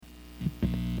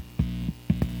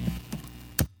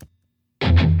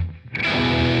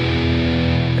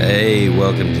Hey,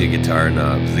 welcome to Guitar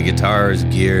Knobs, the guitars,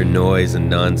 gear, noise, and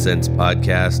nonsense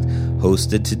podcast,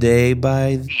 hosted today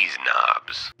by these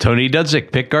knobs. Tony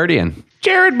Dudzik, Pick Guardian.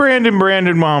 Jared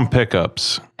Brandon Mom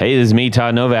Pickups. Hey, this is me,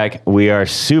 Todd Novak. We are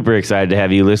super excited to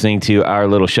have you listening to our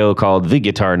little show called the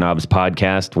Guitar Knobs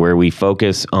Podcast, where we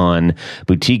focus on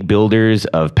boutique builders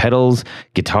of pedals,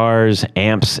 guitars,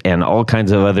 amps, and all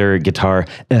kinds of other guitar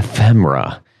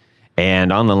ephemera.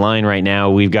 And on the line right now,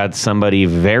 we've got somebody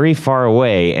very far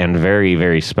away and very,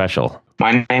 very special.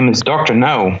 My name is Dr.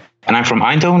 No, and I'm from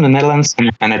Eindhoven, the Netherlands,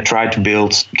 and I try to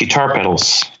build guitar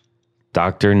pedals.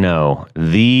 Dr. No,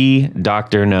 the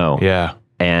Dr. No. Yeah.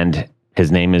 And his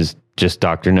name is just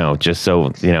Dr. No, just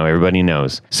so, everybody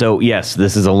knows. So, yes,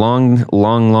 this is a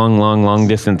long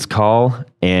distance call,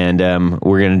 and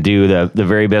we're going to do the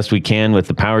very best we can with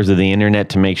the powers of the internet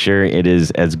to make sure it is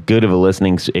as good of a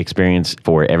listening experience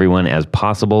for everyone as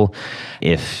possible.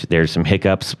 If there's some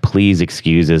hiccups, please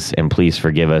excuse us and please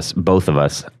forgive us, both of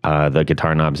us, the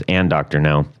Guitar Knobs and Dr.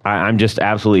 No. I'm just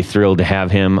absolutely thrilled to have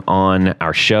him on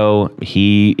our show.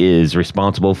 He is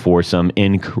responsible for some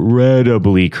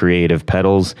incredibly creative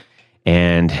pedals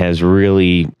and has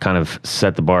really kind of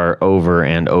set the bar over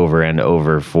and over and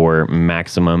over for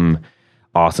maximum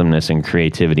awesomeness and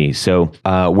creativity. So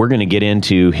we're going to get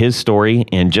into his story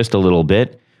in just a little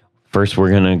bit. First,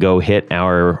 we're going to go hit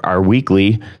our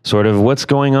weekly sort of what's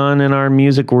going on in our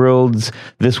music worlds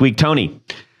this week. Tony.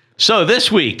 So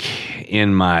this week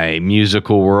in my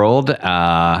musical world,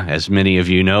 as many of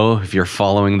you know, if you're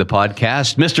following the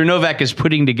podcast, Mr. Novak is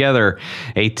putting together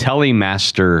a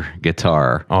Telemaster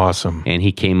guitar. Awesome. And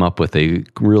he came up with a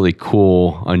really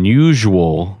cool,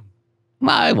 unusual,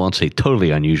 I won't say totally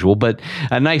unusual, but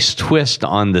a nice twist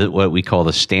on what we call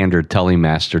the standard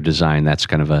Telemaster design. That's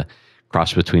kind of a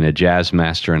cross between a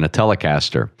Jazzmaster and a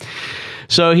Telecaster.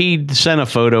 So he sent a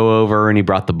photo over and he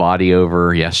brought the body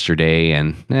over yesterday,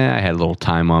 and I had a little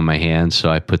time on my hands, so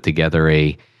I put together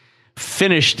a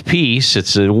finished piece.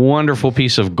 It's a wonderful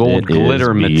piece of gold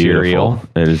glitter material.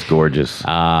 It is gorgeous.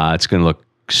 It's going to look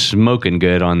smoking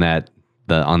good on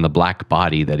the black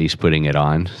body that he's putting it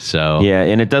on. So yeah,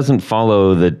 and it doesn't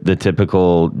follow the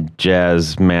typical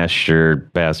jazz master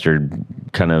bastard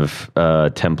kind of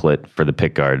template for the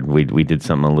pickguard. We did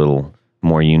something a little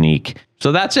more unique.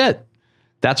 So that's it.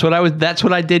 That's what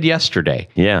I did yesterday.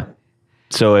 Yeah.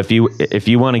 So if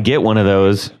you want to get one of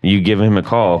those, you give him a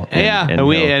call.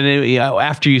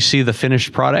 After you see the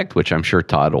finished product, which I'm sure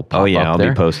Todd will pop up I'll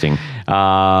there, be posting.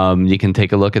 You can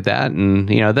take a look at that, and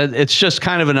that it's just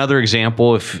kind of another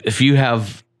example. If you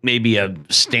have maybe a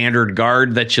standard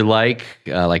guard that you like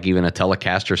even a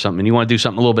Telecaster or something, and you want to do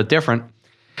something a little bit different,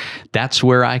 that's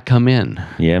where I come in.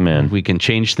 Yeah, man. We can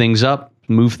change things up,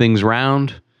 move things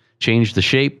around, change the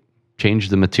shape, change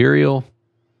the material.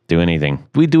 Do anything.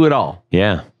 We do it all.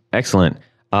 Yeah. Excellent.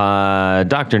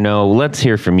 Dr. No, let's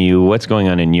hear from you. What's going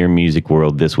on in your music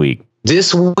world this week?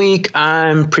 This week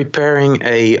I'm preparing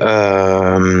a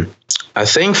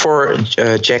thing for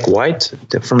Jack White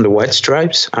from the White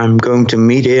Stripes. I'm going to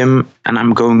meet him and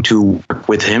I'm going to work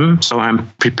with him. So I'm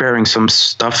preparing some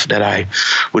stuff that I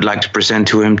would like to present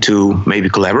to him to maybe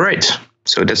collaborate.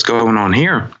 So that's going on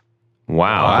here.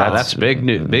 Wow, that's big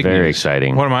news. Very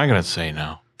exciting. What am I going to say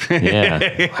now?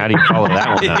 Yeah. How do you follow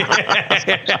that one up?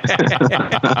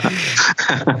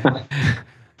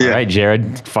 Yeah. All right,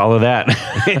 Jared, follow that.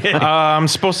 I'm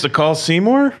supposed to call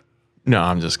Seymour? No,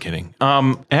 I'm just kidding.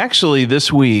 Actually,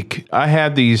 this week, I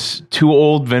had these two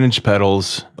old vintage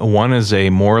pedals. One is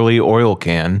a Morley oil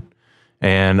can,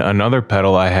 and another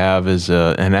pedal I have is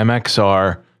an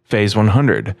MXR Phase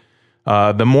 100.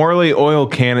 The Morley oil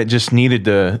can, it just needed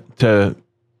to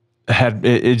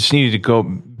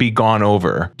be gone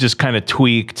over, just kind of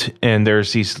tweaked. And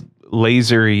there's these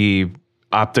lasery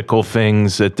optical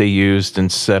things that they used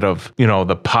instead of,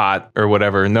 the pot or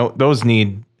whatever. And those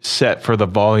need set for the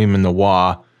volume in the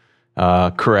wah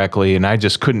correctly. And I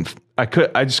just couldn't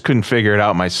figure it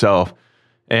out myself.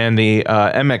 And the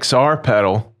MXR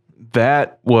pedal,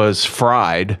 that was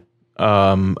fried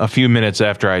a few minutes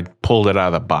after I pulled it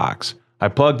out of the box. I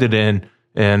plugged it in,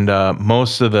 and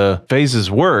most of the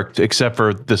phases worked except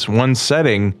for this one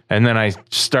setting, and then I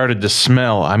started to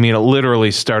smell. I mean, it literally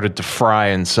started to fry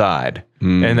inside,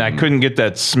 and I couldn't get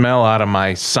that smell out of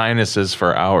my sinuses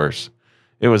for hours.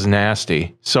 It was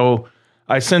nasty. So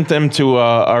I sent them to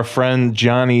our friend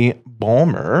Johnny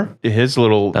Balmer, his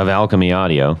little... Of Alchemy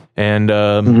Audio.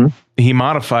 And he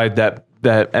modified that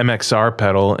MXR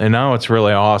pedal, and now it's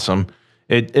really awesome.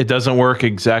 It doesn't work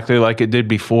exactly like it did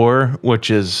before, which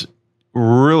is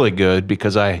really good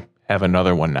because I have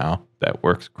another one now that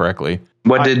works correctly.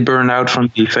 What did burn out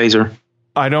from the phaser?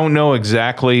 I don't know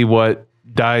exactly what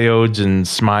diodes and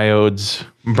smiodes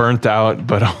burnt out,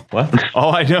 but What?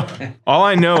 all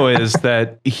I know is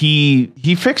that he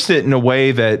fixed it in a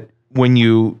way that when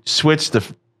you switch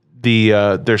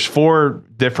there's 4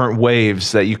 different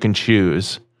waves that you can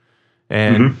choose,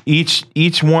 and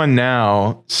each one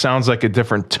now sounds like a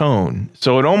different tone.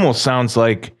 So it almost sounds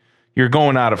like you're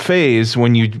going out of phase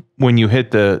when you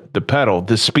hit the pedal.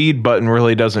 The speed button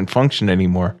really doesn't function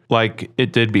anymore like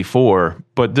it did before.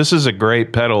 But this is a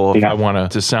great pedal if I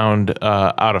want to sound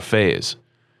out of phase.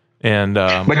 And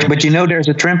but you know, there's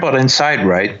a trim pot inside,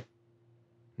 right?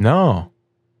 No.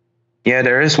 Yeah,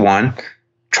 there is one.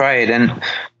 Try it, and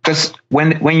because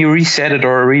when you reset it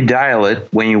or redial it,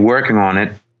 when you're working on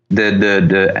it,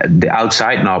 the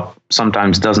outside knob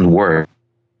sometimes doesn't work.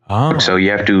 Oh. So you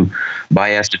have to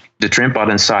bias the trim pot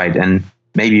inside, and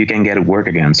maybe you can get it work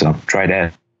again. So try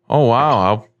that. Oh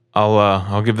wow,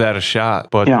 I'll give that a shot.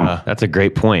 But Yeah. That's a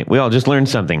great point. We all just learned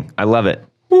something. I love it.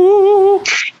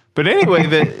 but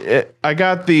anyway, I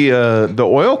got the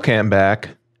oil can back,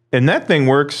 and that thing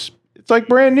works. It's like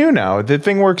brand new now. The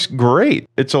thing works great.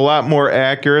 It's a lot more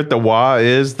accurate. The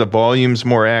the volume's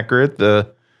more accurate. The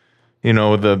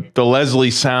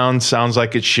Leslie sounds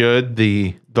like it should.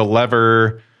 The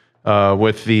lever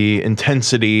with the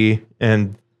intensity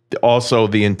and also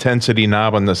the intensity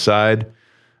knob on the side.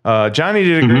 Johnny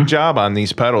did a great job on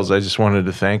these pedals. I just wanted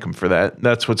to thank him for that.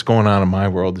 That's what's going on in my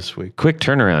world this week. Quick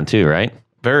turnaround too, right?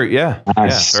 Very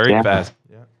Nice. very Yeah. fast.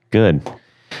 Yeah. Good.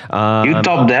 You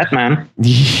top that, man.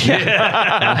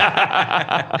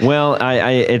 Well,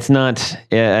 it's not.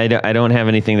 I don't have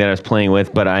anything that I was playing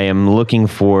with, but I am looking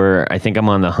for. I think I'm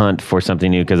on the hunt for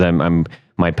something new because I'm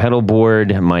my pedal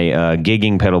board, my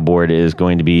gigging pedal board is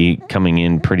going to be coming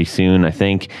in pretty soon. I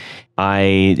think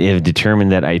I have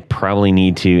determined that I probably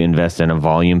need to invest in a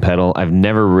volume pedal. I've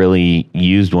never really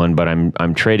used one, but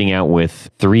I'm trading out with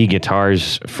 3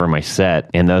 guitars for my set,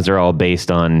 and those are all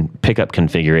based on pickup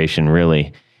configuration,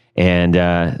 really. And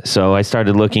so I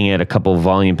started looking at a couple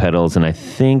volume pedals, and I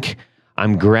think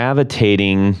I'm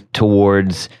gravitating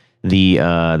towards the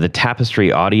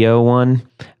Tapestry Audio one.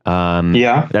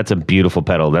 Yeah. That's a beautiful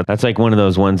pedal. That's like one of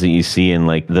those ones that you see in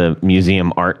like the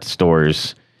museum art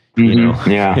stores. You know,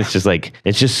 Yeah. it's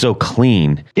just so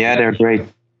clean. Yeah, they're great.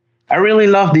 I really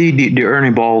love the Ernie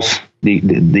balls,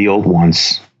 the old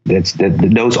ones.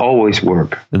 Those always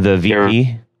work. The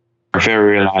VP. They're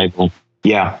very reliable.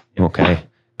 Yeah, Okay,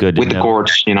 good. to with the know.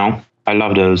 cords, I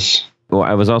love those. Well,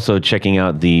 I was also checking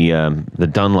out the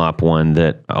Dunlop one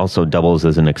that also doubles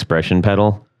as an expression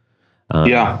pedal.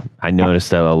 Yeah. I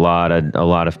noticed that a lot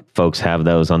of folks have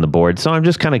those on the board, so I'm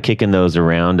just kind of kicking those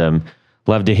around.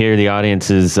 Love to hear the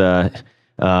audience's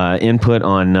input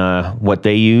on what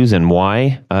they use and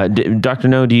why. Dr.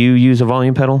 No, do you use a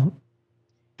volume pedal?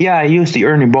 Yeah, I use the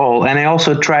Ernie ball, and I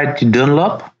also tried the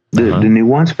Dunlop, the new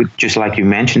ones, but just like you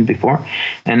mentioned before.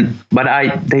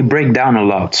 But they break down a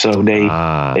lot, so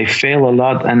they fail a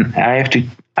lot, and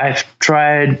I've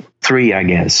tried 3, I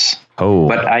guess. Oh,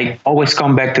 But I always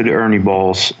come back to the Ernie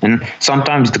balls, and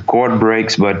sometimes the cord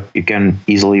breaks, but you can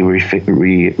easily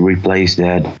replace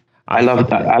that. I love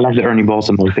the Ernie balls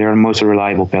the most. They're the most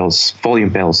reliable pedals, volume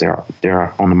pedals.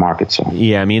 They're on the market. So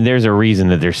yeah, I mean, there's a reason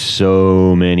that there's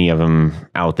so many of them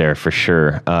out there for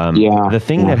sure. The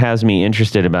thing that has me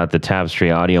interested about the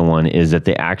Tapestry Audio one is that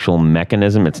the actual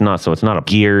mechanism, it's not a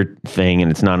gear thing,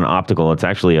 and it's not an optical. It's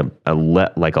actually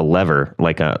like a lever,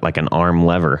 like an arm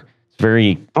lever. It's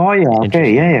very. Oh yeah.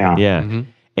 Okay. Yeah. Yeah. Mm-hmm.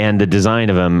 And the design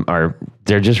of them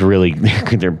they're just really,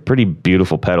 they're pretty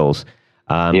beautiful pedals.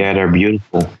 Yeah, they're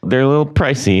beautiful. They're a little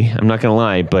pricey, I'm not going to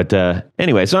lie. But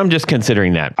anyway, so I'm just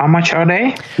considering that. How much are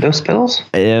they, those pedals?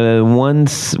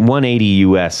 $180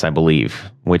 US, I believe,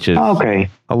 which is Okay.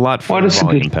 a lot for a that's a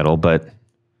volume good- pedal. But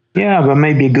Yeah, but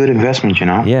maybe a good investment,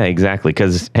 yeah, exactly.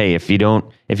 Because, hey, if you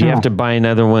have to buy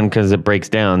another one because it breaks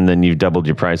down, then you've doubled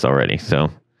your price already. So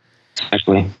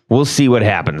Exactly. we'll see what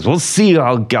happens. We'll see.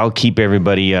 I'll keep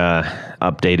everybody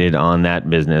updated on that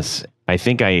business. I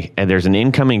think there's an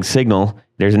incoming signal.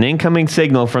 There's an incoming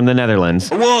signal from the Netherlands.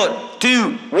 1,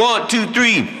 2, 1, 2,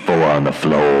 3. 4 on the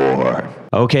floor.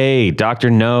 Okay, Dr.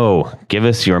 No, give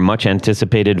us your much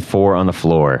anticipated 4 on the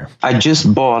floor. I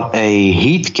just bought a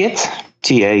heat kit,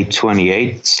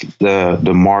 TA28,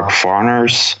 the Mark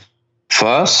Farner's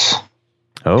fuzz.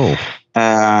 Oh,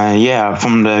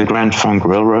 From the Grand Funk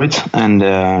Railroad, and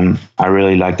I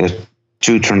really like that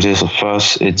 2 transistor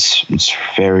fuzz. It's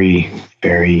very,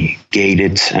 very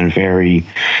gated and very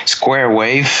square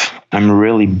wave. I'm a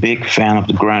really big fan of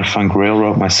the Grand Funk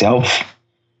Railroad myself.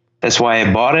 That's why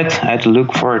I bought it. I had to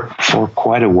look for it for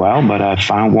quite a while, but I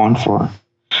found one for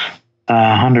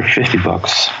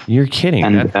 $150. you're kidding.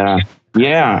 And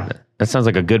Yeah, That sounds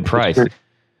like a good price.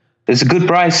 it's a good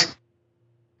price.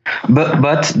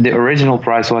 But the original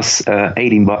price was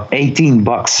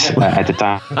 $18 at the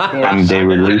time and they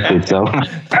released it. So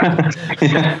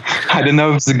I don't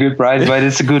know if it's a good price, but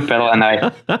it's a good pedal, and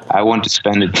I want to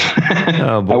spend it.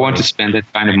 Oh, boy. I want to spend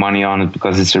that kind of money on it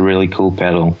because it's a really cool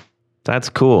pedal. That's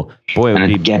cool. Boy, And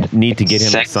we it need to get him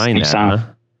to sexy sign that. sound. Huh?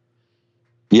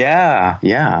 Yeah,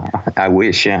 I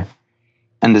wish, yeah.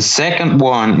 And the second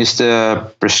one is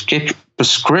the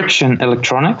prescription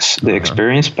electronics, the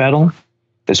experience pedal.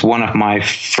 It's one of my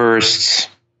first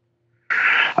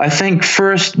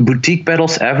boutique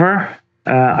pedals ever.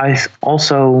 I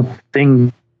also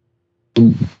think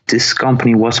this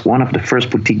company was one of the first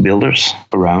boutique builders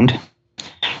around.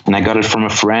 And I got it from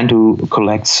a friend who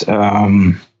collects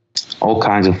all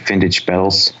kinds of vintage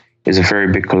pedals. It's a very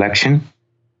big collection.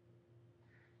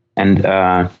 And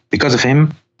because of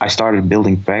him, I started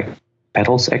building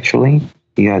pedals, actually.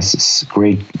 He has this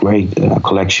great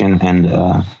collection, and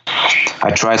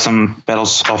I tried some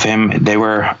pedals of him. They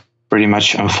were pretty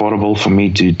much affordable for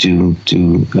me to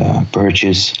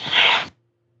purchase,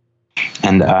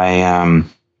 and I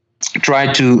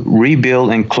tried to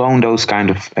rebuild and clone those kind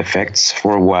of effects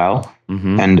for a while.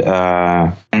 Mm-hmm.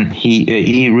 And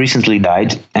he recently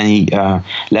died, and he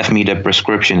left me the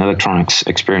prescription electronics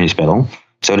experience pedal.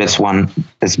 So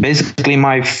that's basically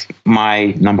my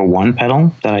number one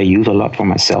pedal that I use a lot for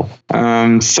myself.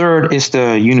 Third is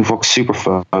the Univox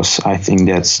Superfuzz. I think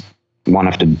that's one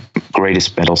of the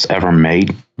greatest pedals ever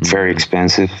made. Very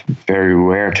expensive, very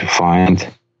rare to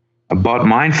find. I bought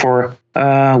mine for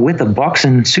with the box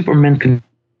in Superman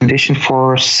condition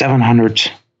for $700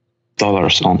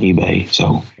 on eBay.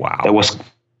 So that was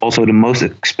also the most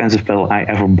expensive pedal I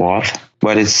ever bought.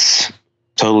 But it's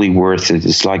totally worth it.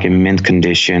 It's like in mint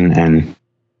condition, and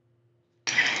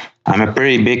I'm a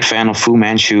pretty big fan of Fu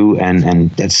Manchu, and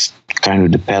that's kind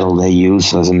of the pedal they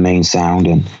use as a main sound.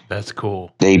 And that's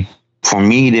cool. For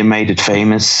me, they made it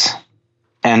famous.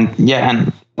 And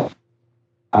yeah,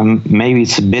 and maybe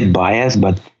it's a bit biased,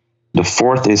 but the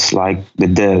fourth is like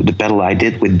the pedal I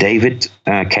did with David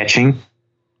Catching.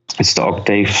 It's the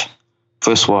Octave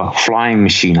Fuswa Flying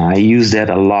Machine. I use that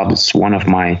a lot. It's one of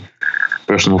my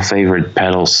personal favorite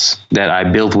pedals that I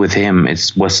built with him.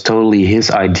 It was totally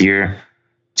his idea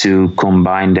to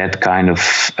combine that kind of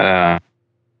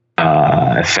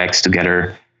effects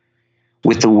together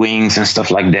with the wings and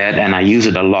stuff like that, and I use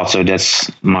it a lot. So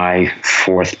that's my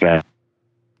fourth pedal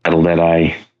that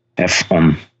I have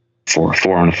on for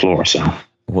four on the floor. So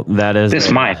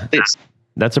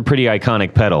that's a pretty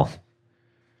iconic pedal.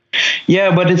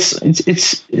 Yeah, but it's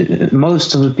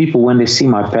most of the people, when they see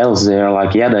my pedals, they're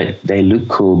like, yeah, they look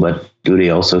cool, but do they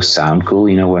also sound cool?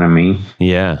 You know what I mean?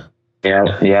 Yeah.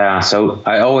 So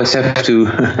I always have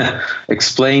to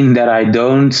explain that I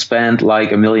don't spend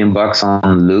like $1 million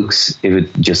on looks if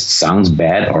it just sounds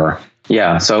bad, or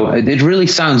so it really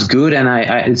sounds good, and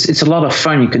it's a lot of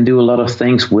fun. You can do a lot of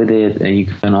things with it, and you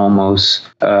can almost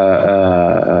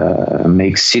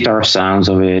make sitar sounds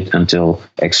of it until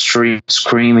extreme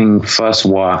screaming fuzz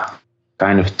wah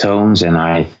kind of tones, and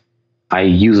I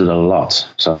use it a lot.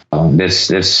 So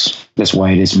that's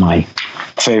why it is my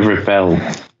favorite pedal.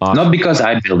 Awesome. Not because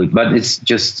I build it, but it's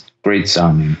just great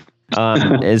sounding.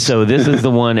 And so this is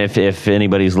the one, if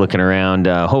anybody's looking around,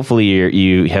 hopefully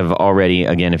you have already,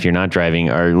 again, if you're not driving,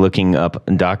 are looking up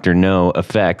Dr. No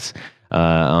effects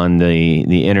on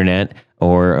the internet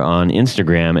or on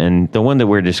Instagram. And the one that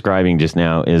we're describing just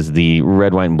now is the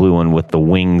red, white, and blue one with the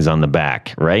wings on the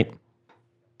back, right?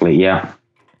 Yeah.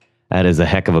 That is a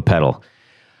heck of a pedal.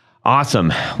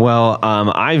 Awesome. Well,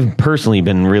 I've personally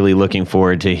been really looking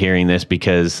forward to hearing this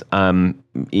because,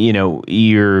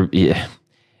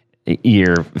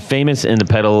 you're famous in the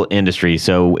pedal industry,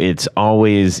 so it's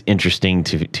always interesting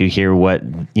to hear what,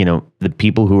 the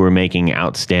people who are making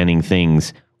outstanding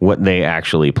things, what they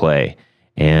actually play.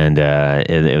 And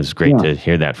it was great to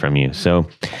hear that from you. So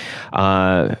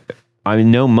I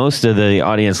know most of the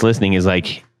audience listening is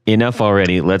like, enough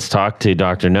already. Let's talk to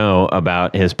Dr. No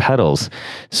about his pedals.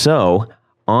 So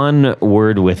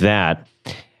onward with that.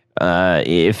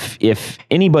 If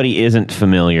anybody isn't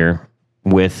familiar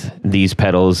with these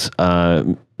pedals,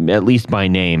 at least by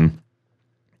name,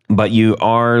 but you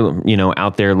are,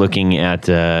 out there looking at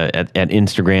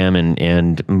Instagram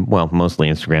and mostly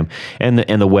Instagram and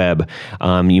the web,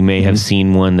 you may have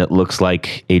seen one that looks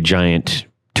like a giant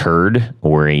turd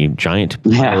or a giant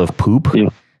pile of poop.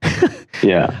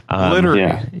 Yeah.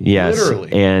 Literally. Yes.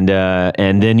 Literally.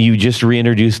 And then you just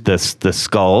reintroduced the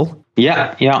skull.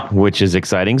 Yeah. Which is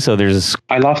exciting. So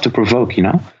I love to provoke,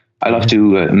 I love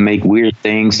to make weird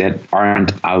things that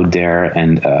aren't out there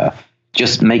and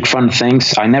just make fun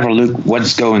things. I never look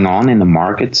what's going on in the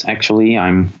market. Actually,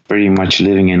 I'm pretty much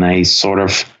living in a sort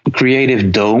of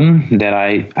creative dome that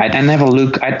I never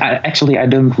look. I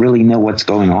don't really know what's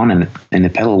going on in the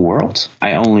pedal world.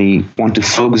 I only want to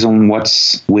focus on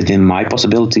what's within my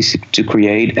possibilities to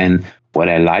create and what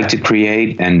I like to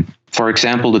create. And for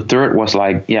example, the third was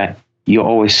like, yeah, you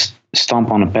always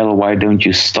stomp on a pedal. Why don't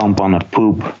you stomp on a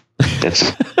poop?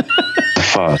 That's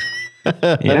fun.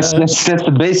 That's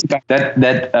the basic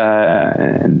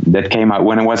that came out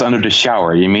when I was under the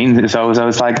shower. You mean? So I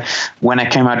was like, when I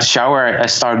came out the shower, I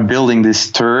started building this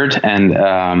third, and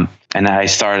I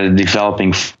started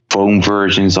developing foam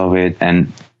versions of it,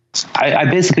 and I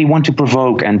basically want to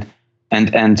provoke and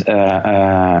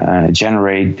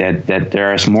generate that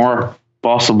there is more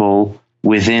possible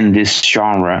within this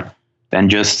genre than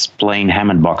just plain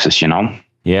Hammond boxes, you know?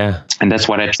 Yeah. And that's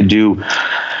what I have to do.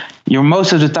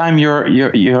 Most of the time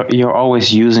you're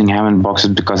always using Hammond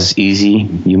boxes because it's easy.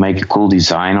 You make a cool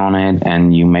design on it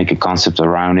and you make a concept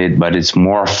around it, but it's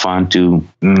more fun to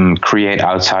create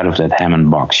outside of that Hammond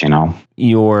box, you know.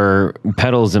 Your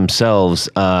pedals themselves,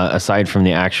 aside from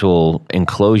the actual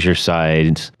enclosure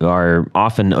sides, are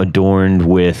often adorned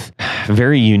with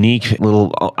very unique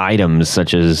little items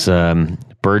such as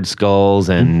bird skulls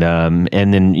and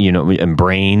then, you know, and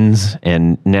brains.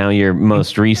 And now your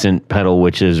most recent pedal,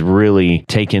 which has really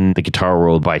taken the guitar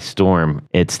world by storm,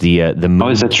 it's the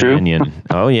Moon is that Canyon. true?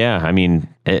 Oh yeah, I mean,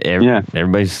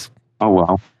 everybody's. Oh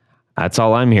wow. That's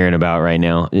all I'm hearing about right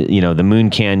now. You know, the Moon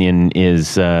Canyon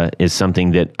is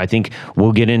something that I think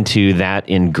we'll get into that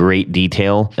in great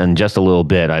detail in just a little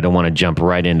bit. I don't want to jump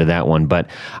right into that one, but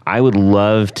I would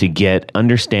love to get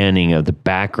understanding of the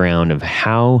background of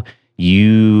how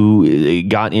you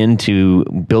got into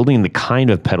building the kind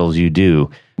of pedals you do.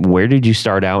 Where did you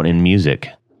start out in music?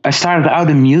 I started out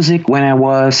in music when I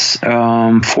was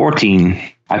 14.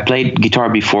 I played guitar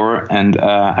before, and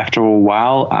after a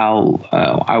while,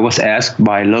 I was asked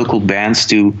by local bands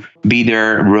to be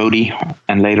their roadie,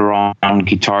 and later on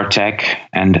guitar tech.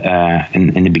 And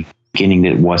in the beginning,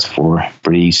 it was for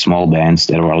pretty small bands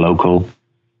that were local.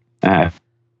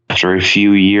 After a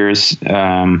few years,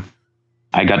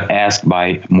 I got asked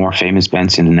by more famous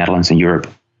bands in the Netherlands and Europe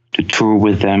to tour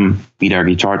with them, be their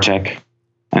guitar tech.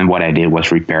 And what I did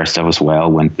was repair stuff as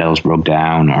well when pedals broke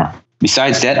down. Or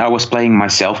besides that, I was playing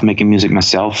myself, making music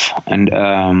myself. And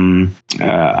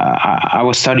I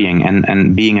was studying,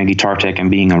 and being a guitar tech and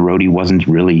being a roadie wasn't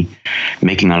really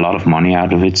making a lot of money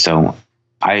out of it. So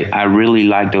I really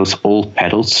liked those old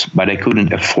pedals, but I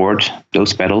couldn't afford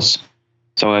those pedals.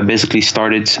 So I basically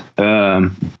started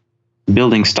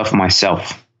building stuff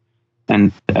myself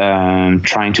and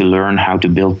trying to learn how to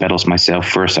build pedals myself.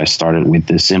 First, I started with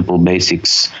the simple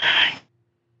basics,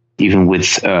 even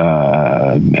with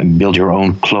build your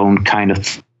own clone kind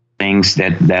of things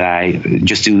that I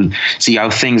just to see how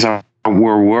things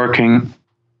were working.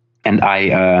 And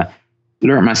I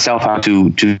learned myself how to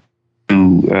do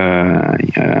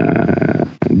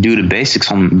the basics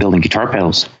on building guitar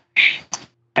pedals.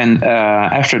 And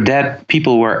after that,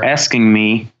 people were asking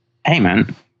me, hey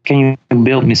man, can you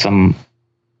build me some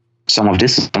of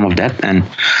this, some of that? And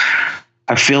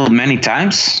I failed many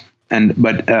times.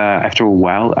 But after a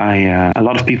while, a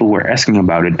lot of people were asking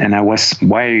about it, and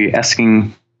why are you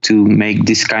asking to make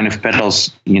this kind of pedals?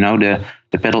 You know, the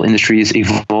pedal industry is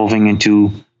evolving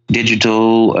into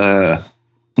digital,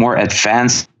 more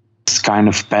advanced kind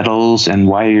of pedals, and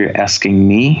why are you asking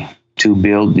me to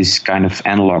build this kind of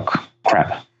analog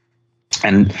crap?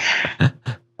 And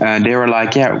they were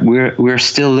like, yeah, we're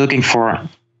still looking for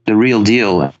the real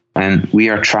deal, and we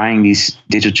are trying these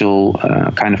digital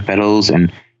kind of pedals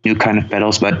and new kind of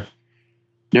pedals, but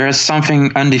there is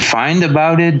something undefined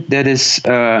about it that is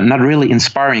not really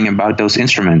inspiring about those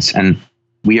instruments. And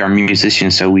we are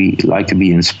musicians, so we like to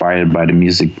be inspired by the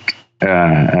musical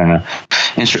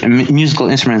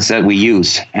instruments that we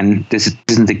use. And this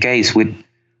isn't the case with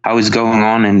how it's going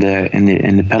on in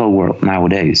the pedal world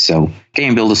nowadays. So can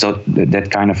you build us that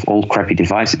kind of old crappy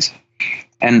devices?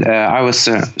 And I was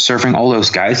serving all those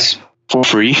guys for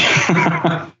free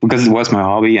because it was my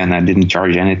hobby and I didn't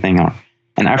charge anything.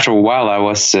 And after a while, I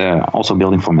was also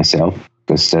building for myself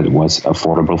because that was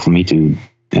affordable for me to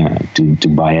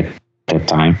buy at that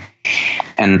time,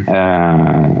 and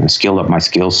scaled up my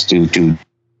skills to do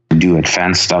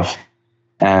advanced stuff,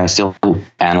 still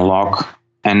analog.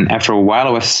 And after a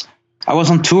while, I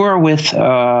was on tour with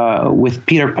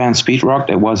Peter Pan Speed Rock.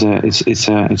 That was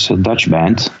it's a Dutch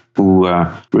band who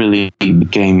really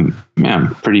became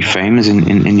pretty famous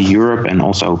in Europe and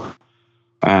also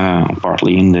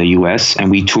partly in the US.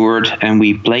 And we toured and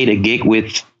we played a gig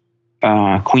with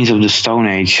Queens of the Stone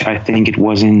Age. I think it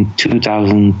was in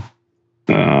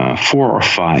 2004 or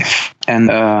 5.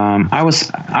 And I was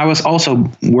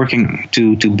also working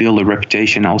to build a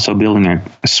reputation, also building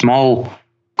a small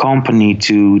company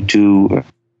to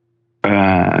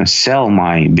sell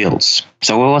my builds.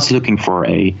 So I was looking for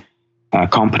a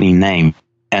company name,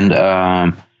 and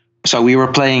so we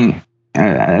were playing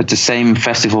at the same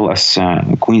festival as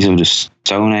Queens of the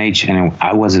Stone Age, and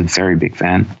I was a very big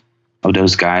fan of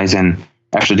those guys. And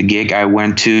after the gig, I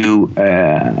went to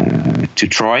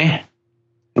Troy,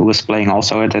 who was playing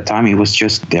also at that time. He was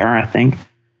just there, I think.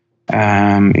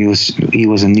 He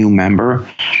was a new member,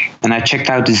 and I checked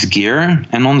out this gear,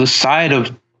 and on the side of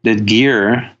that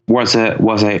gear was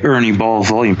a Ernie Ball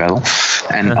volume pedal,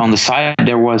 and on the side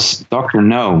there was Dr.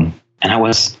 No. And I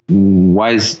was, why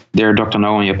is there Dr.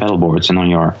 No on your pedal boards and on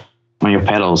your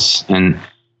pedals? And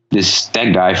this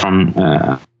tech guy from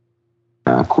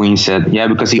Queen said, yeah,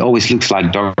 because he always looks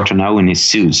like Dr. No in his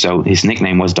suit. So his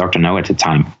nickname was Dr. No at the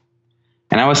time.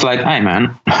 And I was like, hey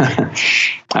man,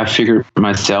 I figured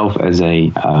myself as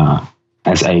a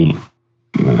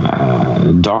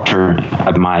doctor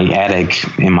at my attic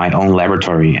in my own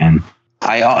laboratory. And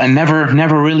I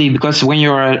never really, because when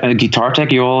you're a guitar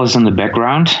tech, you're always in the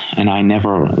background, and I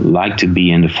never like to be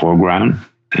in the foreground.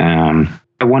 I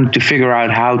wanted to figure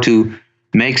out how to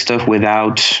make stuff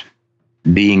without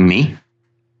being me.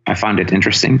 I found it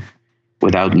interesting,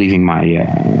 without leaving my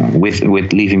with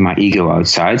leaving my ego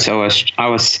outside. So I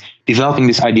was developing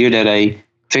this idea that a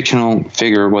fictional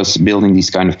figure was building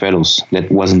these kind of pedals that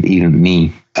wasn't even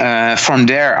me. From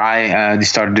there, I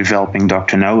started developing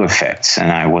Dr. No effects,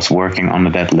 and I was working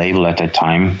on that label at that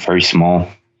time, very small,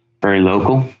 very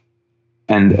local.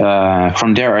 And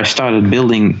from there, I started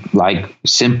building like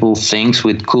simple things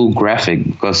with cool graphic,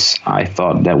 because I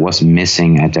thought that was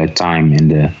missing at that time in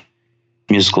the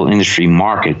musical industry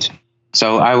market.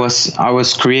 So I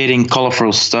was creating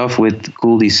colorful stuff with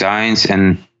cool designs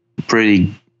and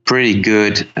pretty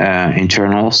good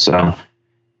internals. So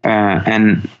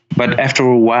but after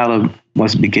a while, I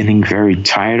was beginning very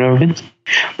tired of it.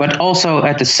 But also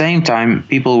at the same time,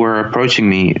 people were approaching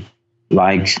me,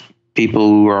 like people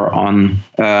who were on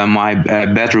my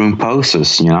bedroom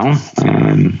posters. You know,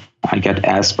 I got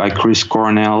asked by Chris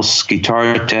Cornell's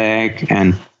Guitar Tech,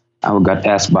 and I got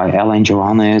asked by Alain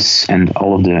Johannes, and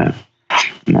all of the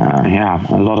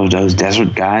a lot of those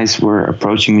desert guys were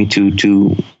approaching me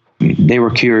to. They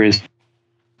were curious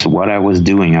to what I was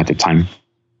doing at the time.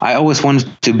 I always wanted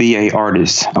to be an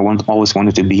artist. Always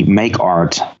wanted to make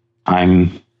art.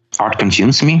 Art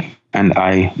consumes me, and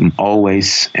I'm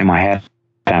always in my head.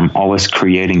 I'm always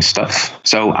creating stuff.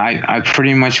 So I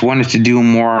pretty much wanted to do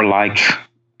more like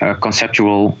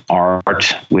conceptual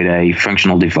art with a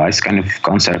functional device kind of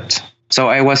concept. So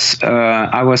I was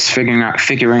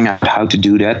figuring out how to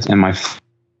do that, and my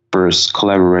first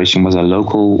collaboration was a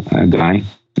local guy.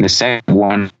 And the second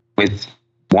one with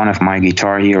one of my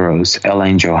guitar heroes,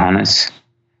 Alain Johannes.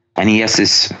 And he has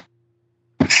this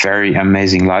very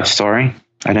amazing life story.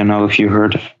 I don't know if you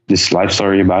heard this life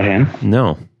story about him.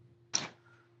 No,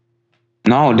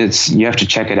 you have to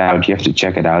check it out.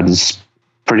 It's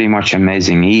pretty much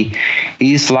amazing.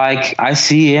 He's like, I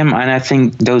see him, and I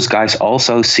think those guys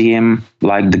also see him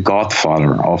like the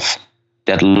godfather of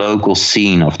that local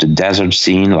scene, of the desert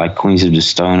scene, like Queens of the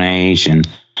Stone Age and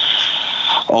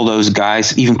all those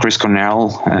guys. Even Chris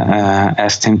Cornell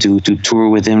asked him to tour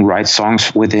with him, write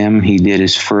songs with him. He did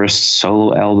his first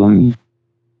solo album,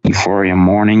 Euphoria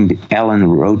Morning. Alan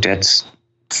wrote that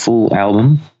full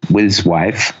album with his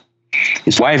wife.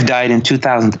 His wife died in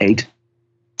 2008,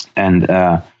 and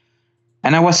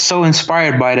I was so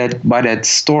inspired by that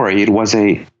story.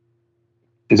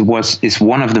 It's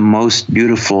one of the most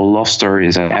beautiful love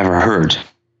stories I ever heard.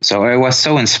 So I was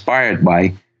so inspired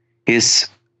by his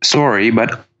story,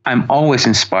 but I'm always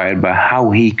inspired by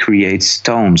how he creates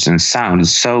tones and sound.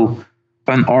 It's so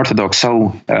unorthodox,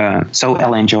 so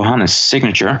Alain Johannes'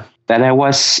 signature, that I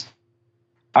was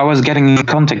getting in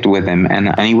contact with him,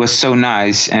 and he was so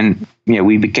nice, and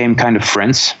we became kind of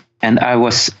friends. And I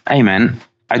was, hey man,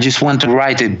 I just want to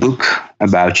write a book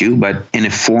about you, but in a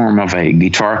form of a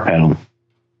guitar pedal.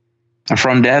 And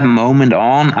from that moment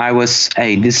on, I was,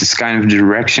 this is kind of the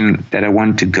direction that I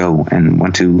want to go and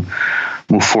want to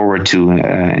move forward to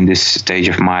in this stage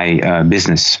of my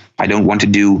business. I don't want to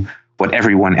do what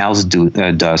everyone else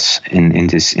does in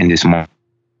this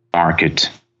market.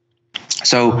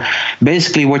 So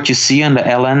basically, what you see on the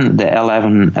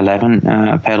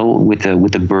L1111 pedal with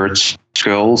the bird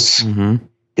skulls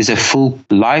is a full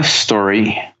life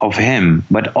story of him,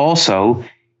 but also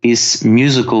his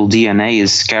musical DNA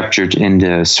is captured in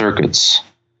the circuits.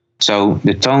 So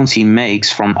the tones he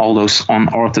makes from all those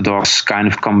unorthodox kind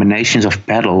of combinations of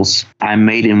pedals, I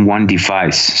made in one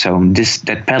device. So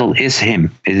that pedal is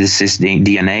him. It is his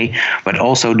DNA, but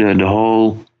also the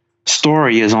whole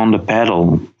story is on the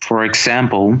pedal. For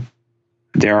example,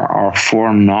 there are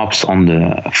 4 knobs on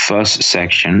the fuzz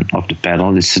section of the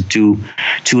pedal. It's a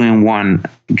two-in-one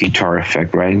guitar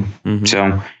effect, right? Mm-hmm.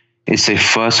 So it's a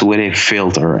fuzz with a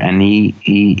filter, and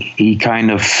he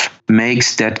kind of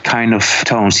makes that kind of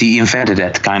tones. He invented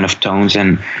that kind of tones,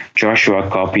 and Joshua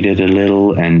copied it a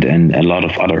little, and a lot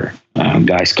of other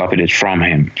guys copied it from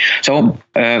him. So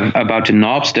about the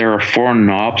knobs, there are 4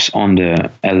 knobs on the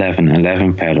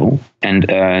 1111 pedal, and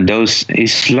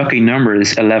his lucky number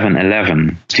is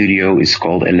 1111. Studio is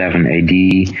called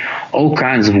 11AD. All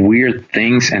kinds of weird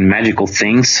things and magical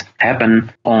things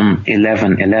happen on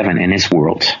 1111 in his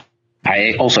world.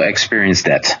 I also experienced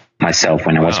that myself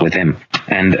when I was with him.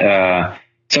 And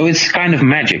so it's kind of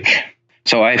magic.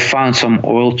 So I found some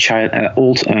old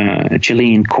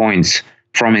Chilean coins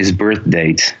from his birth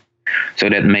date. So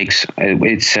that makes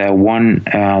it's one,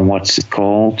 what's it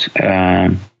called?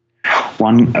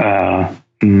 One, I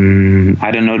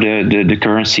don't know the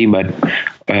currency, but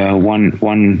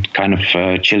one kind of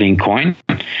Chilean coin.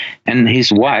 And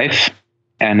his wife,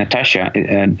 Natasha,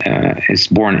 is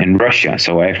born in Russia.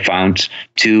 So I found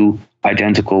 2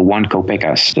 identical 1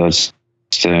 kopekas. That's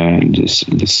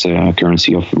this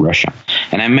currency of Russia.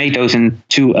 And I made those in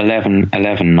 2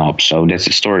 1111 knobs. So that's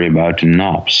a story about the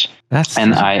knobs. That's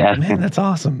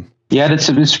awesome. Yeah,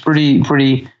 it's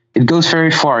pretty. It goes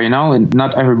very far, And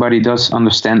not everybody does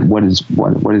understand what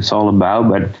it's all about,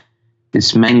 but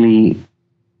it's mainly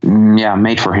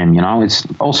made for him. It's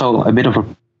also a bit of a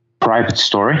private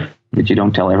story that you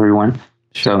don't tell everyone.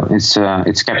 So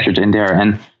it's captured in there,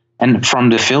 and from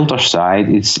the filter side,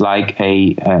 it's like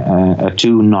a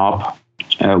 2 knob.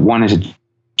 One is a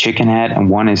chicken head and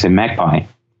one is a magpie.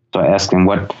 So I asked him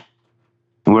what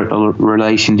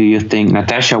relation do you think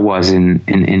Natasha was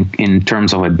in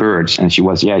terms of a bird, and she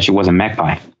was a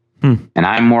magpie. And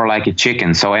I'm more like a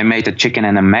chicken, so I made a chicken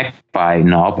and a magpie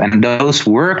knob, and those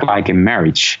work like a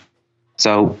marriage.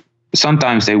 So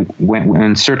sometimes they when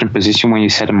in certain position, when you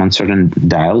set them on certain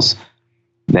dials,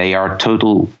 they are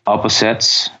total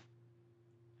opposites,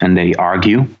 and they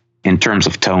argue in terms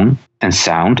of tone and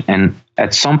sound. And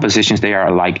at some positions, they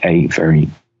are like a very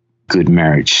good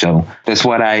marriage. So that's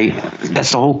the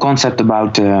whole concept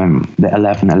about the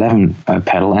 1111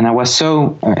 pedal. And I was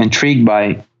so intrigued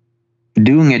by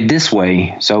doing it this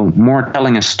way. So more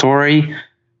telling a story,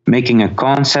 making a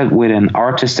concept with an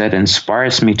artist that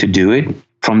inspires me to do it.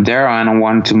 From there on, I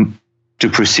want to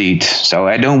proceed. So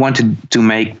I don't want to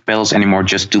make pedals anymore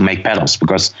just to make pedals,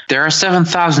 because there are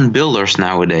 7,000 builders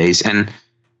nowadays. And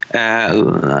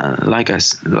like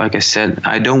I said,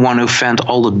 I don't want to offend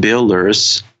all the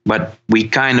builders, but we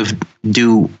kind of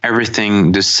do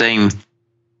everything the same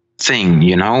thing,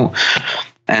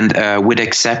 and with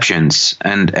exceptions.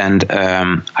 And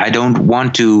I don't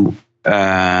want to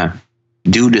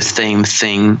do the same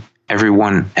thing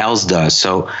everyone else does.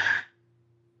 So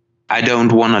I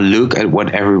don't want to look at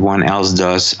what everyone else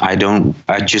does. I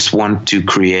just want to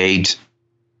create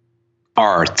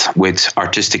art with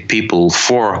artistic people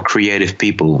for creative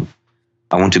people.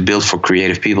 I want to build for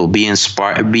creative people, be an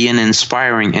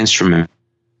inspiring instrument,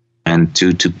 and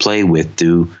to play with,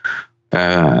 to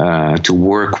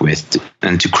work with,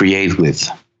 and to create with.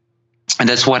 And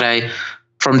that's what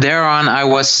from there on,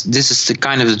 this is the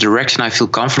kind of the direction I feel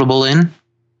comfortable in,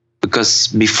 because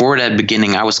before that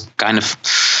beginning, I was kind of,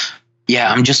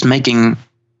 I'm just making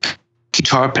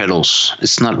guitar pedals.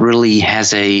 It's not really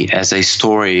has a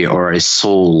story or a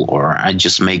soul, or I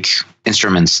just make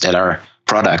instruments that are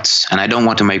products, and I don't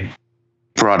want to make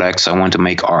products. I want to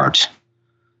make art.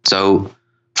 So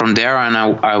from there on,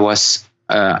 I was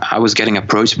getting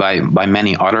approached by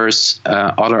many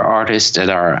other artists that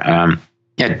are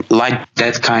like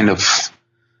that kind of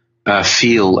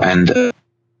feel and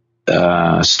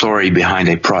story behind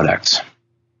a product.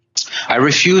 I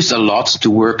refused a lot to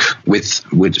work with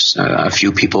a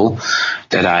few people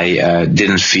that I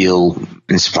didn't feel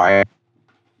inspired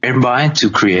by to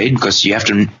create, because you have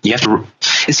to.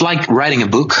 It's like writing a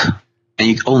book, and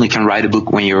you only can write a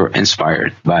book when you're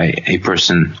inspired by a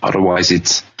person. Otherwise,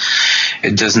 it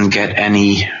doesn't get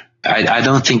any. I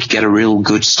don't think you get a real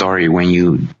good story when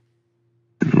you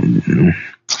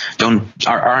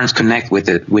aren't connect with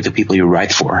the people you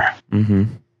write for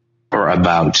or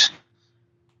about.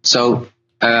 So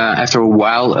after a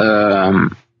while,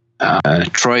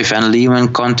 Troy Van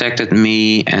Leeuwen contacted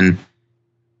me, and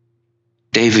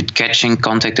David Ketching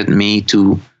contacted me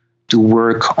to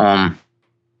work on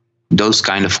those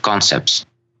kind of concepts.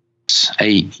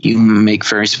 hey, you make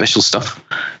very special stuff,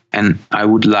 and I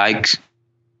would like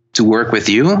to work with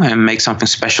you and make something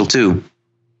special too.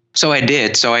 So I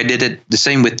did. So I did it the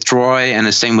same with Troy and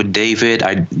the same with David.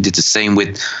 I did the same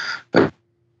with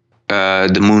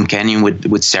the Moon Canyon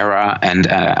with Sarah, and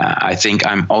I think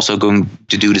I'm also going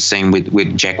to do the same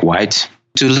with Jack White,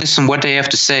 to listen what they have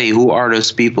to say. Who are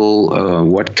those people?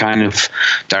 What kind of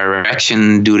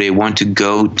direction do they want to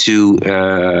go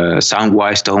to,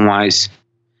 sound-wise, tone-wise?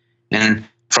 And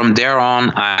from there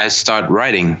on, I start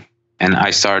writing, and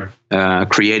I start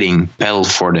creating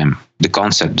pedals for them. The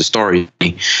concept, the story,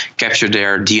 capture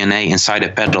their DNA inside a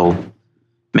pedal,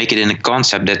 make it in a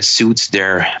concept that suits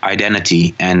their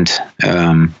identity, and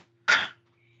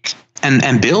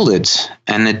build it.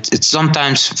 And it's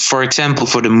sometimes, for example,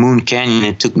 for the Moon Canyon,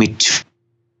 it took me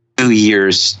 2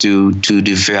 years to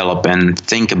develop and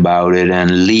think about it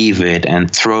and leave it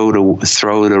and throw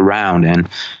it around and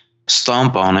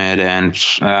stomp on it, and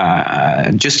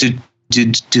just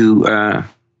to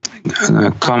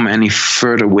come any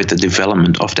further with the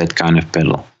development of that kind of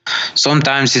pedal.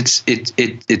 Sometimes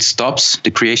it stops,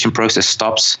 the creation process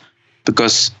stops,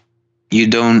 because you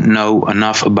don't know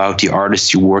enough about the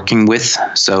artist you're working with.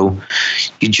 So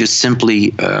you just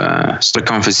simply start a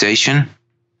conversation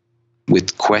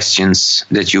with questions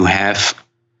that you have,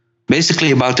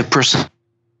 basically about the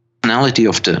personality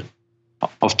of the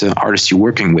artist you're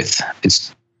working with.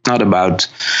 It's not about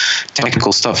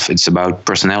technical stuff, it's about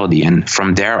personality. And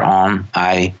from there on,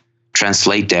 I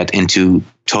translate that into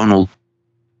tonal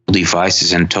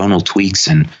devices and tonal tweaks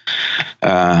and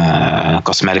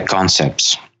cosmetic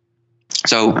concepts.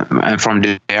 So, and from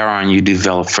there on, you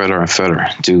develop further and further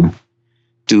to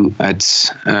at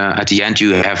the end,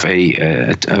 you have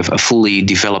a fully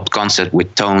developed concept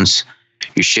with tones.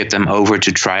 You ship them over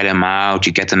to try them out.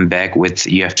 You get them back with,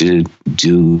 you have to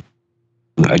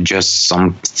adjust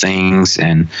some things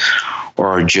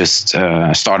or just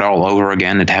start all over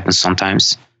again. It happens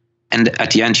sometimes. And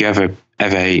at the end, you have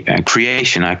a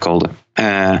creation, I call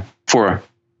it, for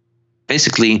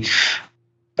basically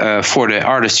for the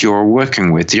artist you're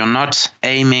working with. You're not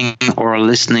aiming or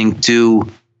listening to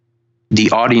the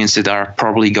audience that are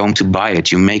probably going to buy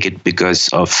it. You make it because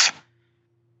of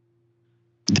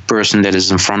the person that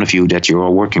is in front of you that you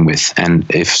are working with. And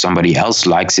if somebody else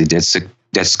likes it,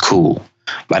 that's cool.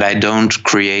 But I don't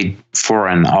create for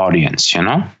an audience, you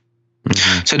know?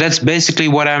 Mm-hmm. So that's basically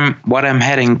what I'm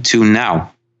heading to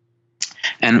now,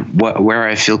 and where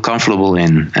I feel comfortable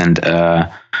in. And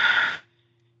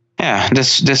yeah,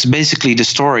 that's basically the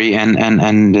story and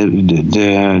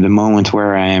the moment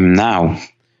where I am now.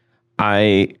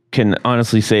 I can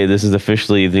honestly say this is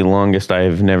officially the longest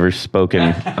I've never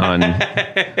spoken on this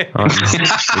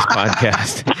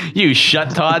podcast. You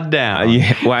shut Todd down.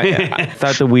 Yeah, well, I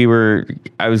thought that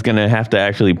I was going to have to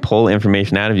actually pull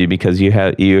information out of you, because you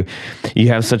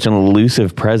have such an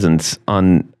elusive presence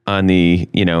on the,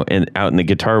 and out in the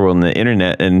guitar world and the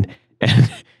internet, and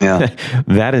yeah.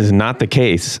 That is not the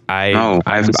case.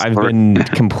 I've been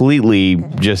completely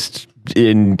just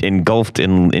engulfed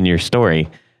in your story.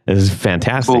 This is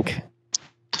fantastic.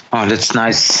 Cool. Oh, that's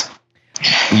nice.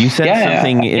 You said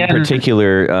something in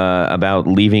particular about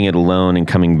leaving it alone and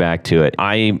coming back to it.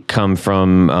 I come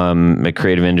from a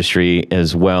creative industry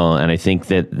as well, and I think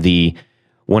that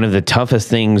one of the toughest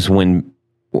things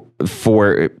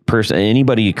for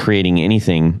anybody creating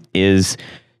anything is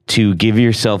to give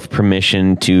yourself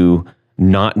permission to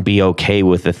not be okay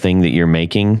with the thing that you're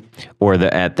making, or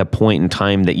at the point in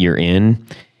time that you're in.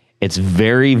 It's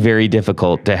very, very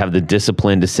difficult to have the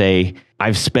discipline to say,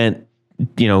 I've spent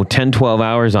 10, 12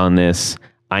 hours on this.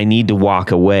 I need to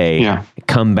walk away,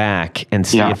 come back and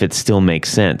see if it still makes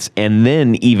sense. And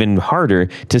then even harder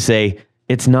to say,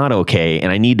 it's not okay,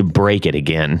 and I need to break it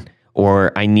again,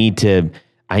 or I need to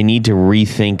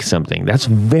rethink something. That's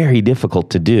very difficult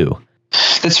to do.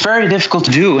 It's very difficult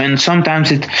to do, and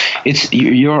sometimes it's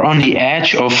you're on the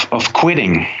edge of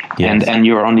quitting, and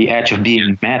you're on the edge of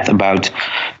being mad about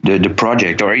the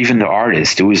project, or even the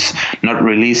artist who is not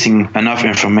releasing enough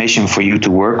information for you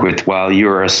to work with, while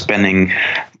you're spending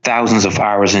thousands of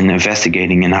hours in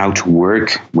investigating and how to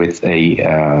work with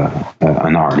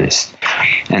an artist.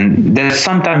 And that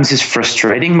sometimes is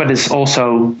frustrating, but it's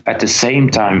also at the same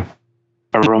time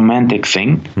a romantic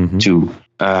thing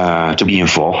to be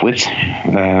involved with,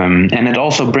 and it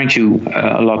also brings you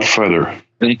a lot further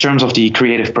in terms of the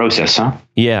creative process, huh?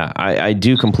 Yeah, I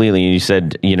do completely. You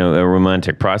said, a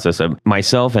romantic process. Of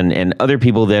myself and other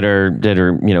people that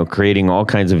are creating all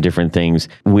kinds of different things.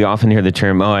 We often hear the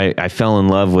term, I fell in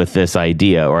love with this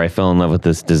idea, or I fell in love with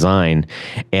this design.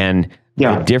 And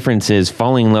the difference is,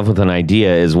 falling in love with an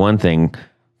idea is one thing.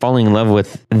 falling in love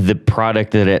with the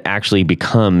product that it actually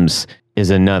becomes is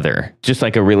another. Just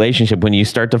like a relationship, when you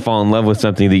start to fall in love with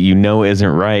something that you know isn't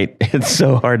right, it's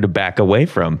so hard to back away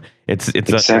from. It's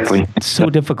Exactly. it's so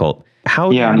difficult.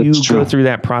 How Yeah, do you that's go true. through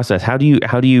that process? How do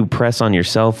you press on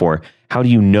yourself, or how do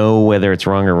you know whether it's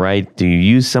wrong or right? Do you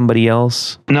use somebody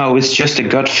else? No, it's just a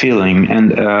gut feeling,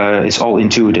 and it's all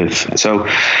intuitive. So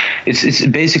it's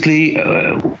basically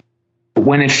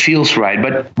when it feels right.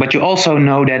 But you also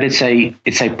know that it's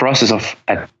a process of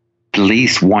at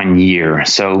least 1 year.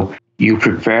 So you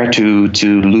prepare to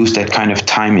lose that kind of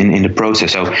time in the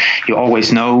process. So you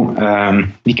always know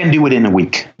you can do it in a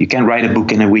week. You can write a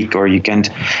book in a week, or you can't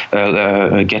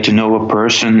get to know a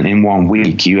person in 1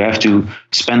 week. You have to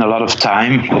spend a lot of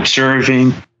time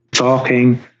observing,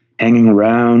 talking, hanging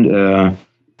around,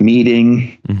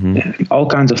 meeting, all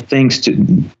kinds of things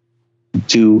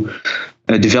to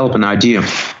develop an idea.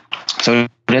 So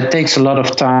that takes a lot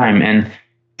of time. And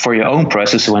for your own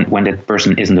process, when that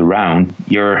person isn't around,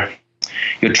 you're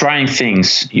trying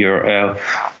things. You're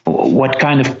what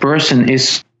kind of person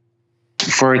is,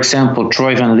 for example,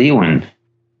 Troy Van Leeuwen?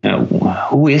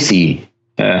 Who is he?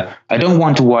 I don't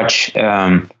want to watch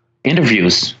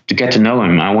interviews to get to know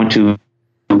him. I want to.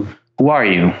 Who are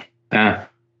you?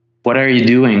 What are you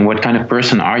doing? What kind of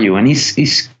person are you? And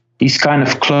he's kind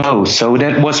of close. So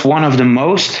that was one of the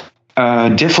most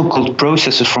difficult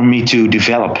processes for me to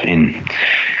develop in.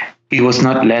 He was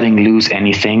not letting loose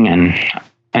anything,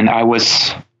 and I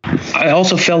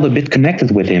also felt a bit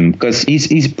connected with him because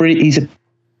he's a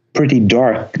pretty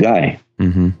dark guy,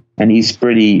 and he's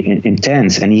pretty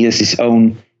intense, and he has his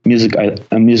own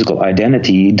musical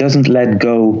identity. He doesn't let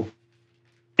go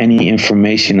any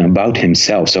information about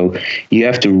himself, so you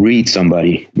have to read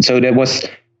somebody. So that was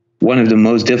one of the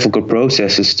most difficult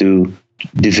processes to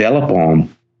develop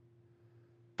on.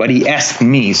 But he asked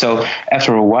me, so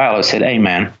after a while I said, hey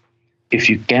man, if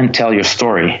you can't tell your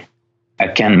story, I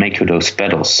can't make you those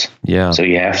pedals. Yeah. So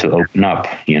you have to open up,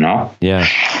 Yeah.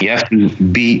 You have to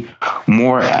be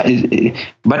more,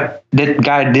 but that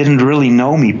guy didn't really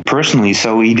know me personally,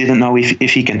 so he didn't know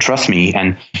if he can trust me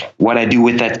and what I do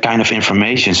with that kind of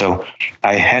information. So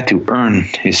I had to earn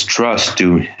his trust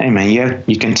to, hey man,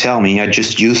 you can tell me. I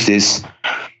just use this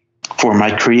for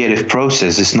my creative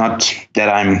process. It's not that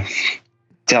I'm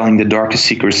telling the darkest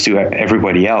secrets to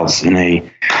everybody else in a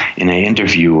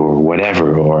interview or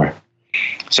whatever. Or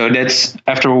so that's,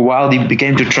 after a while he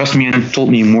began to trust me and told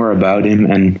me more about him,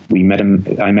 and we met him.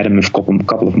 I met him a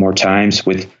couple of more times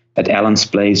at Alan's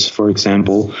place, for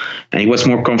example, and he was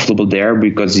more comfortable there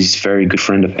because he's a very good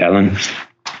friend of Alan,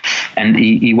 and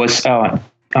he was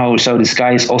so this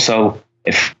guy is also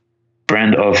a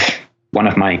friend of one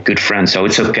of my good friends, so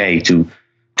it's okay to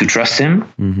trust him.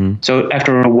 So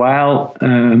after a while,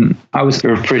 I was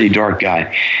a pretty dark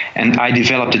guy, and I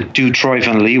developed the 2 Troy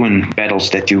Van Leeuwen pedals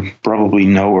that you probably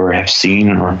know or have seen,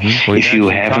 or if you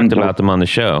haven't, talked about them on the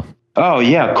show. Oh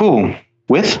yeah, cool.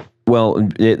 With? Well,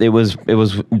 it was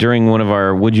during one of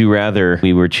our Would You Rather.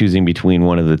 We were choosing between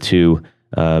one of the 2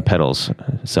 pedals.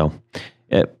 So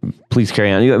please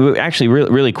carry on. Actually,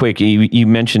 really quick, you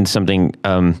mentioned something.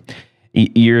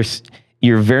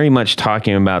 You're very much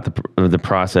talking about the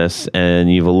process,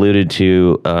 and you've alluded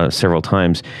to several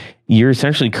times. You're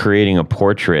essentially creating a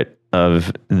portrait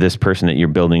of this person that you're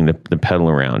building the pedal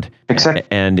around. Exactly.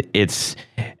 And it's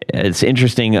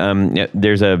interesting.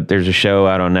 There's a show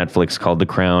out on Netflix called The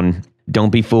Crown.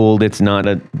 Don't be fooled. It's not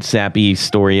a sappy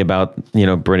story about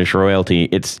British royalty.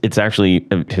 It's actually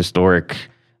a historic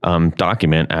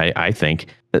document. I think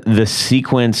the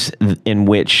sequence in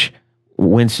which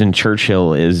Winston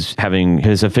Churchill is having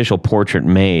his official portrait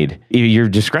made, you're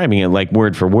describing it like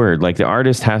word for word. Like the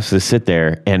artist has to sit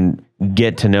there and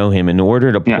get to know him in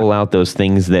order to pull out those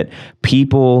things that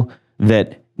people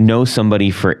that know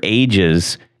somebody for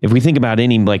ages. If we think about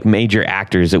any like major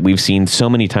actors that we've seen so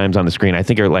many times on the screen, I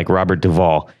think are like Robert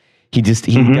Duvall. He does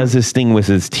this thing with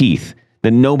his teeth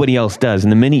that nobody else does.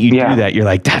 And the minute you do that, you're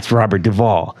like, that's Robert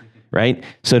Duvall, right?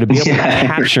 So to be able to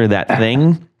capture that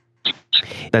thing,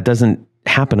 that doesn't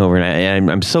happen overnight.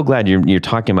 And I'm so glad you're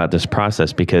talking about this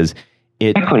process, because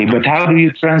exactly. But how do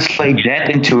you translate that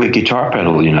into a guitar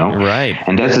pedal? Right.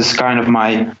 And that is kind of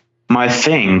my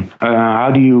thing.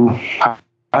 How do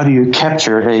you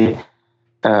capture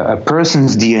a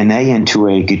person's DNA into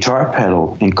a guitar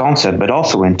pedal in concept, but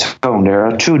also in tone? There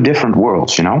are 2 different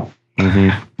worlds,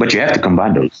 But you have to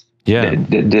combine those. Yeah.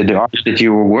 The artists that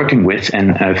you were working with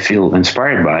and feel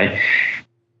inspired by,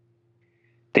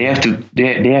 they have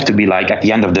to be like at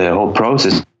the end of the whole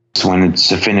process, when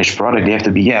it's a finished product, they have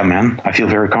to be, yeah man, I feel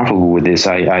very comfortable with this.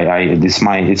 It's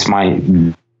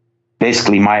my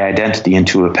basically my identity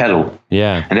into a pedal.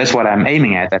 Yeah. And that's what I'm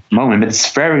aiming at the moment. But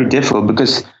it's very difficult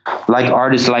because like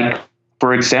artists like,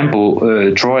 for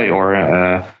example, Troy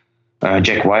or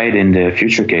Jack White in the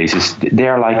future cases, they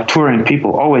are like touring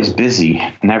people, always busy,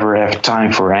 never have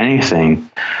time for anything.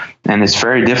 And it's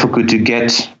very difficult to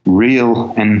get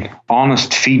real and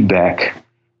honest feedback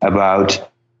about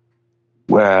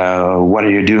what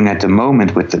are you doing at the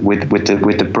moment with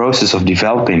the process of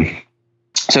developing.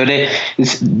 So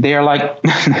they are like,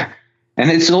 and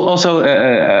it's also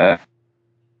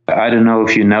I don't know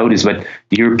if you notice, but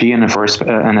the European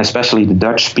and especially the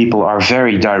Dutch people are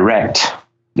very direct.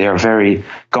 They are very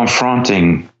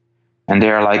confronting, and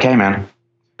they are like, "Hey, man,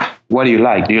 what do you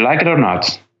like? Do you like it or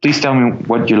not? Please tell me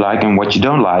what you like and what you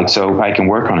don't like, so I can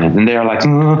work on it." And they are like,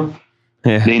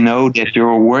 Yeah. They know that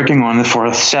you're working on it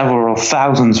for several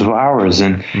thousands of hours,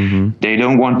 and they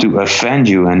don't want to offend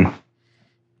you.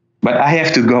 But I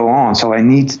have to go on, so I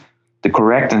need the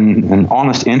correct and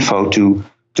honest info to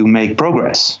make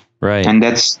progress. Right. And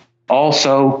that's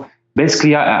also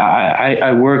basically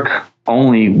I work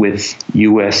only with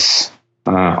US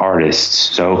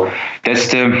artists, so that's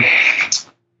the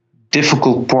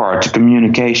difficult part,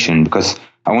 communication, because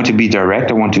I want to be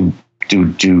direct. I want to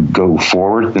go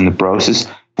forward in the process,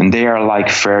 and they are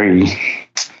like very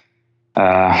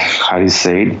how do you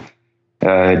say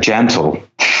it, gentle.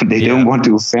 They don't want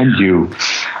to offend you,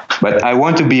 but I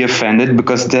want to be offended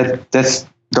because that's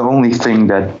the only thing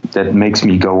that makes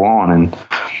me go on and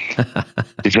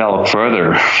develop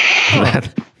further.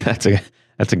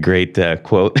 That's a great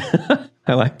quote.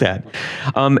 I like that.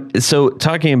 So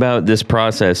talking about this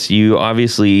process, you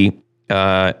obviously,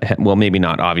 well, maybe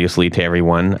not obviously to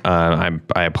everyone.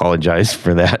 I apologize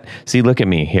for that. See, look at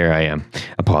me. Here I am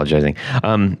apologizing.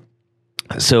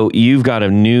 So you've got a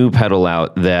new pedal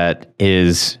out that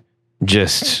is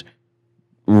just,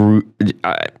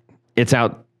 it's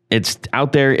out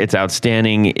there. It's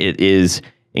outstanding. It is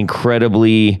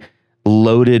incredibly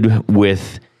loaded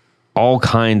with all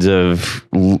kinds of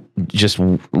just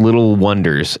little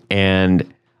wonders. And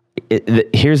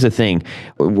here's the thing.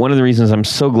 One of the reasons I'm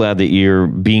so glad that you're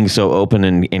being so open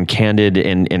and candid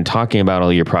and talking about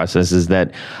all your process is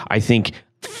that I think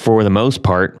for the most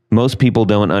part, most people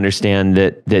don't understand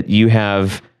that you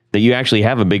actually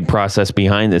have a big process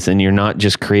behind this, and you're not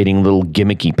just creating little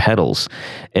gimmicky pedals.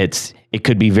 It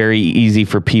could be very easy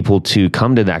for people to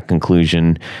come to that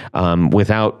conclusion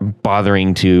without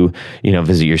bothering to,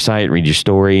 visit your site, read your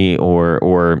story,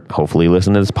 or hopefully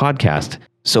listen to this podcast.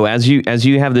 So as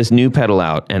you have this new pedal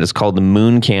out, and it's called the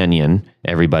Moon Canyon,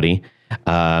 everybody,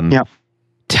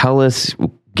 tell us,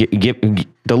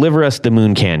 deliver us the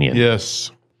Moon Canyon.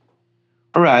 Yes.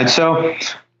 All right. So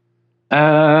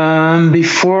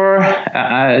before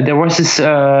there was this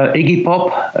Iggy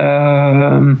Pop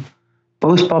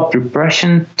post-pop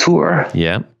repression tour.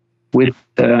 Yeah. With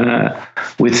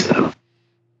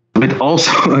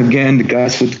also again the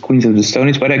guys with the Queens of the Stone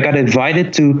Age, but I got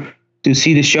invited to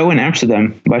see the show in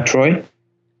Amsterdam by Troy.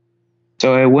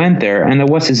 So I went there, and there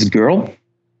was this girl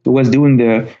who was doing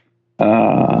the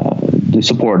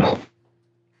support,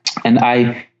 and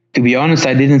to be honest,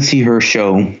 I didn't see her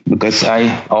show because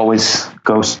I always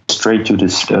go straight to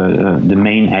the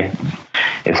main act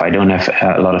if I don't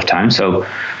have a lot of time. So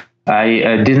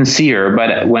I didn't see her,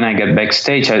 but when I got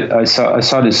backstage, I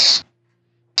saw this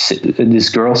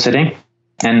girl sitting,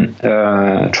 and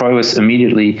Troy was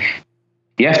immediately,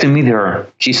 "You have to meet her.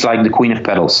 She's like the queen of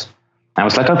pedals." I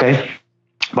was like, okay,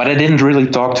 but I didn't really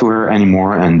talk to her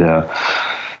anymore. And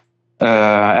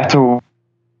after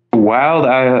a while,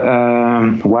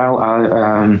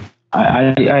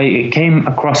 I came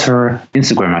across her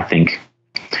Instagram, I think,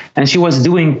 and she was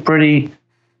doing pretty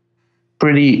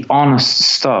honest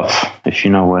stuff, if you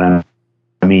know what I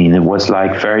mean. It was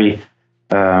like very,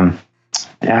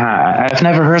 I've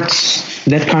never heard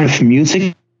that kind of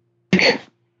music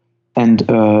and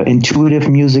intuitive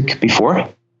music before.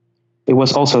 It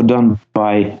was also done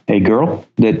by a girl.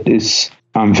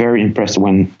 I'm very impressed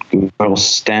when girls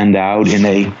stand out in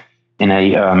a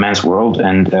man's world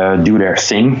and do their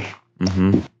thing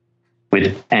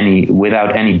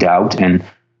without any doubt and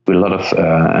with a lot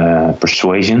of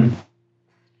persuasion.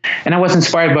 And I was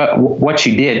inspired by what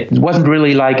she did. It wasn't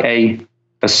really like a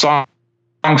song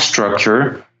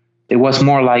structure. It was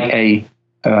more like a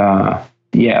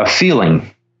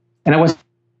feeling. And I was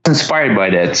inspired by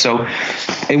that. So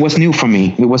it was new for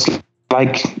me. It was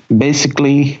like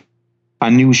basically a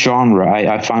new genre.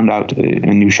 I found out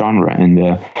a new genre, and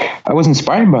I was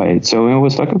inspired by it. So it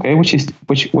was like, okay, what she's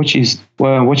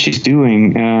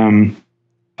doing.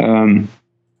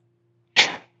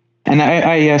 And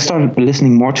I started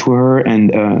listening more to her,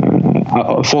 and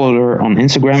I followed her on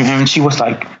Instagram, and she was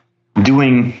like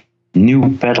doing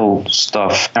new pedal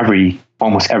stuff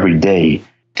almost every day.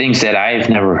 Things that I've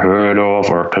never heard of,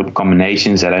 or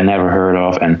combinations that I never heard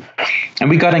of, and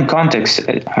we got in contact,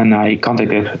 and I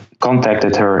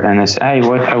contacted her, and I said, hey,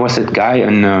 I was that guy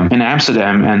in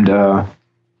Amsterdam, and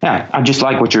yeah, I just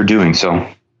like what you're doing, so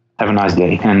have a nice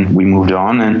day. And we moved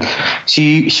on, and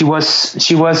she was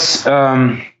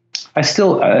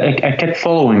I kept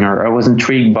following her. I was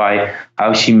intrigued by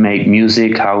how she made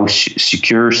music, how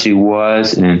secure she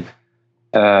was, and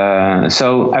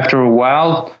so after a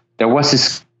while, there was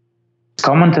this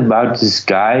comment about this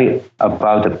guy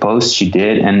about a post she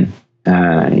did, and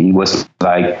he was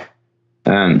like,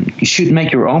 you should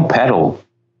make your own pedal.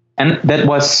 And that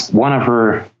was one of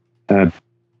her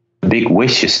big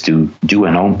wishes, to do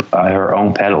her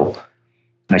own pedal.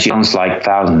 She owns like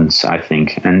thousands, I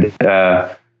think. And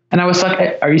I was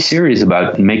like, are you serious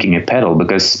about making a pedal?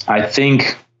 Because I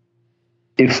think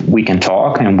if we can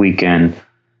talk and we can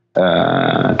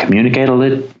communicate a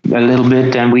little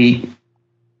bit, then we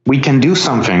can do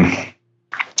something.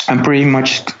 I'm pretty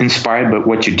much inspired by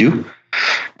what you do,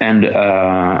 and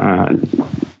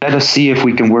let us see if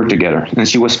we can work together. And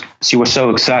she was so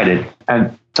excited.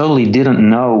 I totally didn't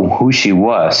know who she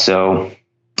was, so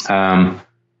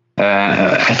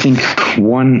I think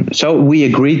so we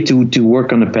agreed to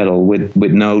work on the pedal with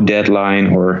no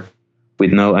deadline or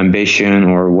with no ambition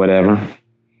or whatever.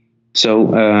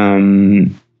 So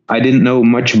I didn't know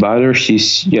much about her.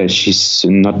 She's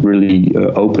not really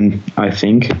open, I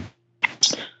think.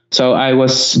 So I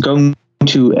was going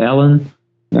to Ellen,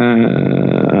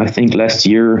 I think last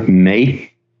year,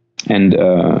 May, and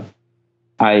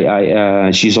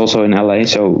she's also in LA.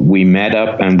 So we met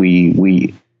up and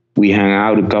we hung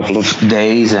out a couple of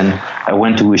days, and I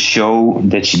went to a show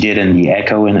that she did in the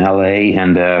Echo in LA,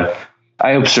 and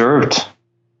I observed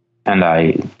and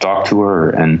I talked to her,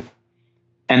 and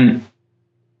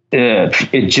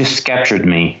it just captured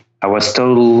me. I was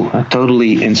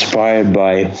totally inspired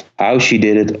by how she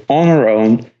did it on her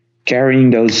own,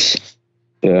 carrying those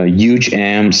huge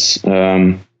amps,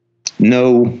 no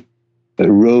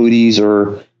roadies,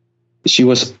 or she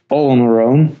was all on her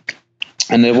own.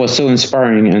 And it was so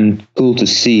inspiring and cool to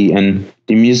see. And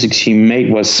the music she made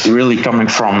was really coming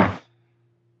from,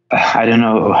 I don't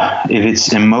know if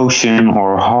it's emotion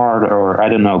or heart, or I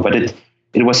don't know, but it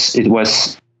was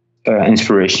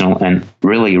inspirational and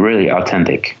really, really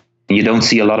authentic. You don't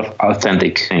see a lot of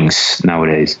authentic things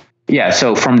nowadays. Yeah,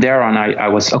 so from there on, I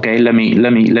was okay. Let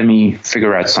me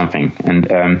figure out something.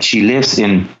 And she lives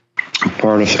in a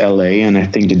part of LA, and I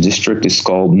think the district is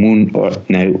called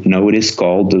it is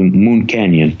called the Moon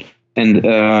Canyon. And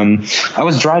I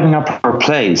was driving up her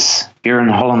place. Here in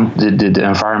Holland, the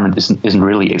environment isn't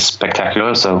really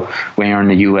spectacular. So when you're in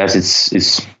the US,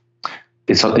 it's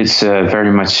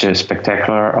very much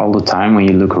spectacular all the time when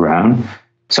you look around.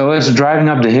 So I was driving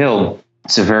up the hill.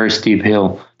 It's a very steep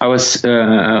hill. I was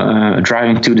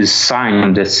driving to this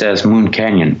sign that says Moon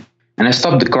Canyon, and I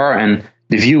stopped the car, and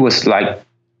the view was like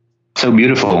so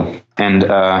beautiful and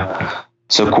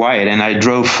so quiet. And I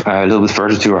drove a little bit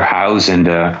further to her house, and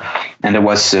it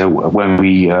was when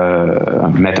we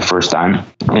met the first time,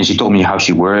 and she told me how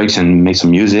she works and makes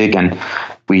some music, and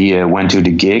we went to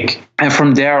the gig. And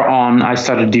from there on, I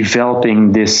started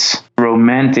developing this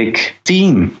romantic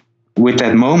theme with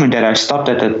that moment that I stopped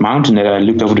at that mountain, that I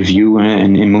looked over the view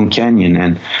in Moon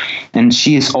Canyon. And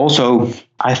she is also,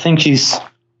 I think she's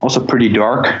also pretty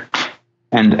dark,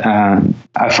 and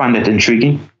I find that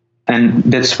intriguing. And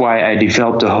that's why I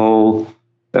developed the whole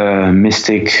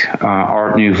mystic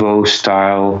Art Nouveau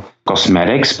style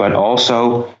cosmetics. But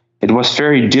also it was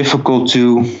very difficult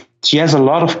she has a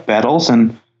lot of pedals,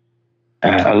 and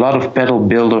a lot of pedal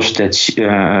builders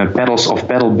pedals of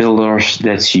pedal builders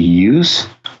that she use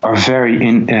are very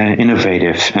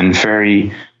innovative and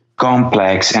very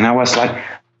complex. And I was like,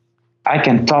 I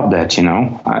can top that,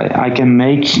 I can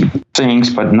make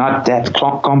things, but not that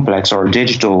complex or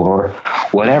digital or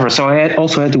whatever. So I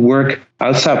also had to work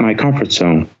outside my comfort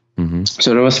zone. Mm-hmm.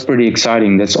 So that was pretty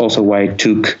exciting. That's also why it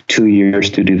took 2 years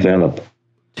to develop.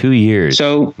 2 years.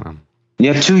 So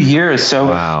yeah, 2 years. So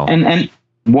wow. And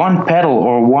one pedal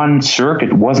or one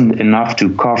circuit wasn't enough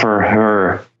to cover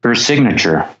her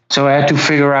signature. So I had to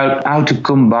figure out how to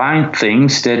combine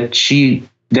things that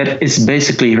is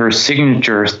basically her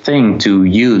signature thing to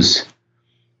use,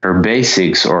 her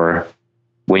basics. Or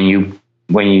when you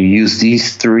use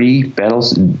these three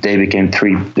pedals, they became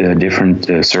three different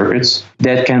circuits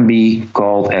that can be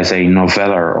called as a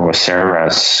noveller or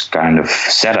Serras kind of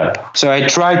setup. So I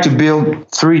tried to build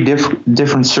three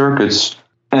different circuits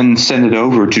and send it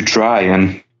over to try.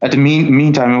 And at the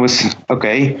meantime, I was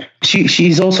okay.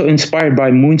 She's also inspired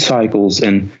by moon cycles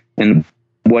and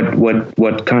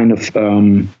what kind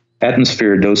of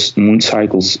atmosphere those moon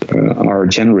cycles are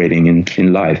generating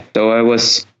in life. So I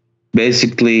was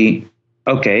basically,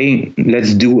 okay,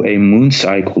 let's do a moon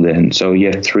cycle then. So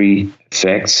you have 3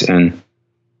 effects, and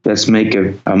let's make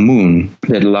a moon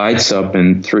that lights up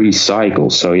in 3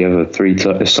 cycles. So you have a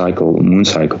 3-cycle moon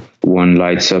cycle. One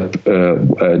lights up,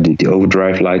 the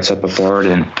overdrive lights up a part,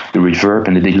 and the reverb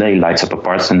and the delay lights up a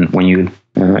part. And when you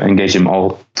engage them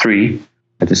all 3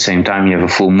 at the same time, you have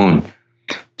a full moon.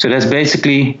 So that's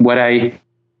basically what I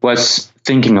was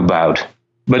thinking about.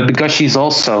 But because she's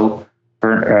also,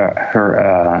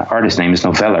 her artist name is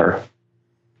Noveller,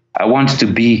 I wanted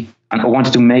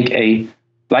to make a,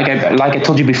 like I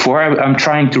told you before, I'm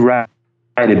trying to write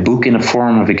a book in the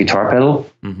form of a guitar pedal,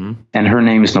 and her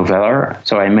name is Noveller.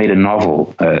 So I made a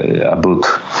novel, a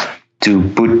book, to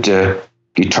put the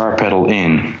guitar pedal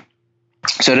in.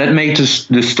 So that made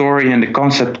the story and the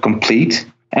concept complete.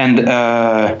 And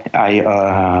I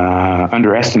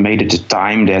underestimated the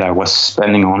time that I was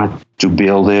spending on it to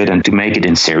build it and to make it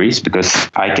in series, because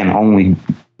I can only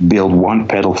build 1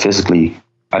 pedal physically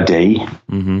a day.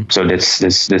 So it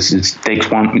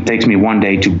takes me 1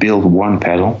 day to build 1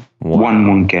 pedal, 1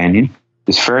 Moon Canyon.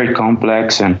 It's very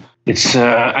complex, and it's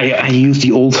I use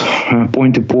the old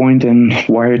point-to-point and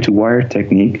wire-to-wire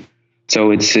technique.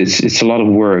 So it's a lot of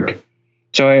work.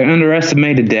 So I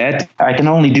underestimated that. I can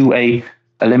only do a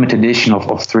limited edition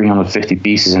of 350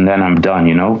 pieces, and then I'm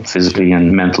done, physically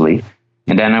and mentally.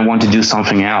 And then I want to do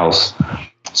something else.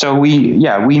 So we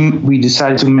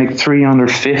decided to make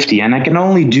 350, and I can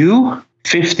only do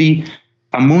 50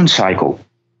 a moon cycle.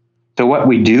 So what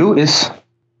we do is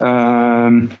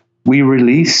we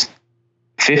release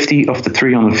 50 of the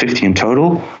 350 in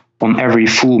total on every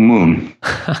full moon.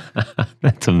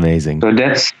 That's amazing. So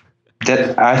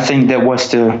I think that was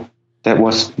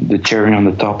the cherry on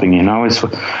the topping. It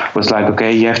was like,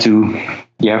 okay, you have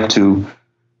to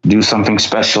do something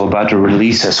special about the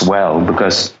release as well,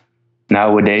 because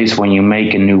nowadays when you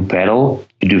make a new pedal,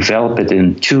 you develop it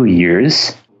in 2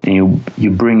 years, and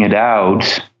you bring it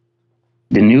out.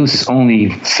 The news is only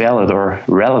valid or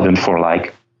relevant for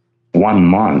like 1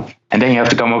 month, and then you have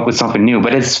to come up with something new.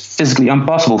 But it's physically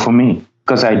impossible for me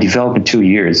because I developed in 2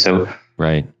 years. So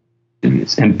right.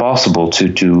 It's impossible to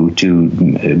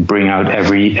bring out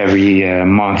every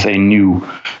month a new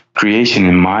creation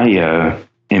in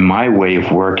my way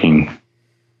of working.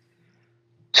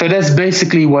 So that's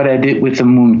basically what I did with the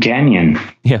Moon Canyon.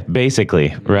 Yeah,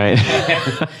 basically, right.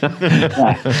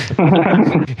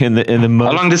 in the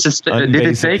most how long did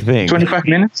it take? Thing. 25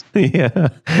 minutes? Yeah.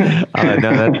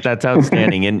 No, that's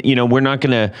outstanding. And we're not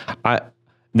gonna.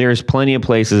 There's plenty of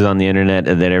places on the internet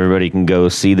that everybody can go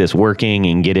see this working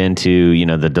and get into,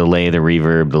 the delay, the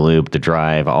reverb, the loop, the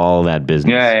drive, all that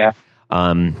business. Yeah.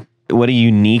 What a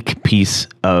unique piece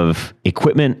of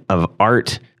equipment, of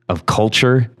art, of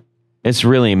culture. It's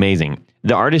really amazing.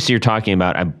 The artist you're talking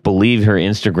about, I believe her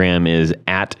Instagram is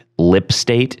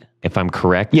 @lipstate, if I'm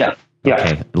correct. Yeah.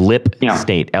 Okay.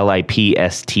 Lipstate,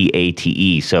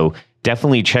 Lipstate. So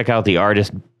definitely check out the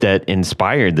artist that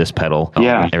inspired this pedal.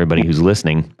 Yeah. Everybody who's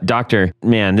listening. Doctor,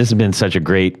 man, this has been such a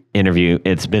great interview.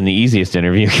 It's been the easiest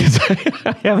interview because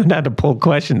I haven't had to pull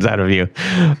questions out of you.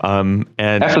 And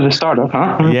after the startup,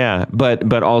 huh? Yeah,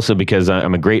 but also because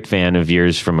I'm a great fan of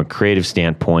yours from a creative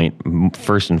standpoint,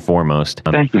 first and foremost.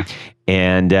 Thank you.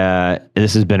 And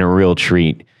this has been a real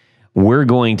treat. We're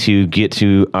going to get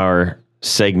to our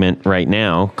segment right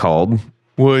now called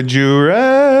Would You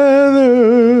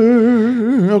Rather?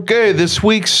 Okay, this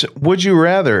week's Would You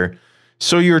Rather.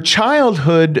 So your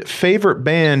childhood favorite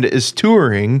band is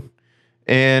touring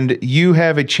and you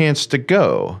have a chance to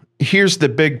go. Here's the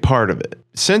big part of it.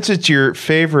 Since it's your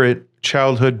favorite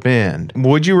childhood band,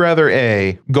 would you rather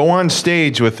A, go on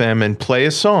stage with them and play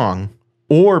a song,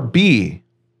 or B,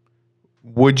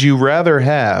 would you rather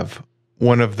have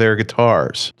one of their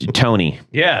guitars? Tony?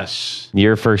 Yes.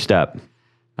 You're first up.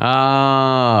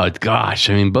 Oh, gosh.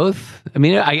 I mean, both. I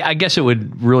mean, I guess it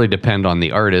would really depend on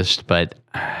the artist, but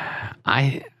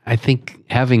I think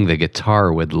having the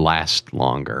guitar would last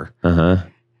longer. Uh-huh.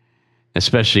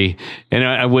 Especially, and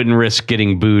I wouldn't risk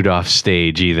getting booed off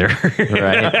stage either.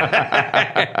 Right.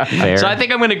 Fair. So I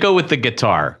think I'm going to go with the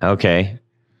guitar. Okay.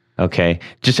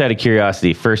 Just out of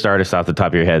curiosity, first artist off the top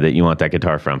of your head that you want that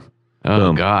guitar from? Oh,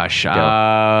 Boom. gosh.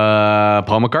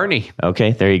 Paul McCartney.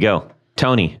 Okay, there you go.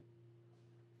 Tony.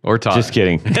 Or Todd. Just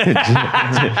kidding.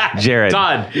 Jared.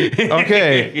 Todd.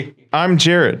 Okay, I'm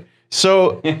Jared.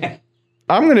 So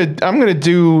I'm gonna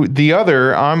do the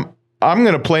other. I'm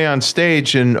going to play on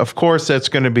stage, and of course that's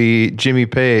going to be Jimmy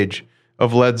Page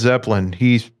of Led Zeppelin.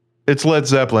 It's Led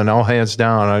Zeppelin, all hands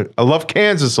down. I love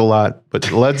Kansas a lot,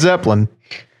 but Led Zeppelin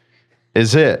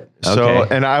is it. Okay. So,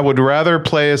 and I would rather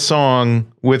play a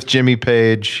song with Jimmy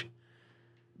Page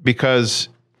because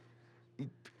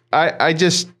I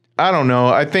don't know.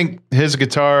 I think his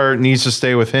guitar needs to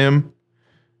stay with him.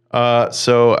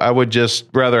 So I would just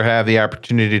rather have the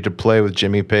opportunity to play with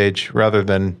Jimmy Page rather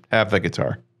than have the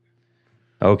guitar.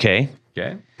 Okay.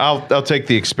 Okay. I'll take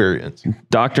the experience.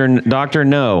 Doctor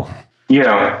No.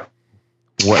 Yeah.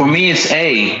 What? For me, it's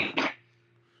A.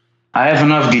 I have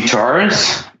enough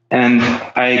guitars, and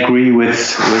I agree with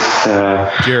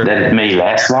Jared. that it may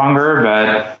last longer,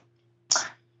 but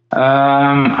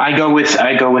I go with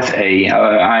A.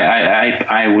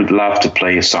 I would love to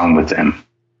play a song with them.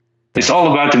 It's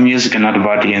all about the music and not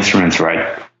about the instruments,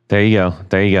 right? There you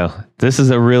go. This is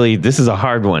a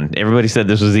hard one. Everybody said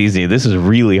this was easy. This is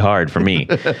really hard for me.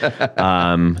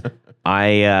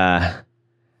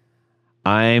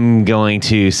 I'm going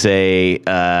to say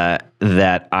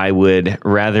that I would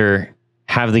rather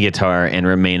have the guitar and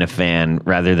remain a fan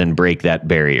rather than break that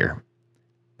barrier.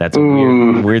 That's a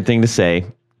weird thing to say,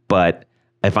 but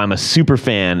if I'm a super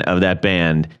fan of that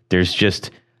band, there's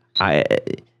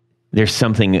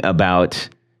something about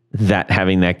that,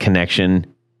 having that connection.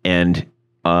 And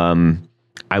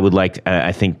I would like,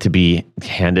 I think, to be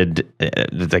handed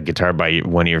the guitar by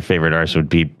one of your favorite artists would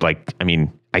be like, I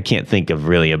mean, I can't think of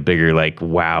really a bigger, like,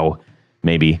 wow,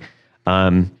 maybe.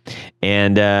 And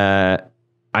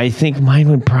I think mine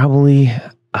would probably...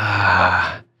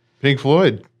 Pink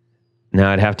Floyd. No,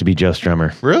 it'd have to be Joe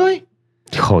Strummer. Really?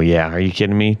 Oh, yeah. Are you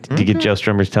kidding me? Did you get Joe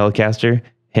Strummer's Telecaster?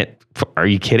 Are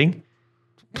you kidding?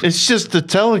 It's just the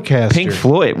Telecaster. Pink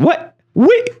Floyd. What?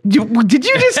 Wait, did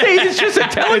you just say it's just a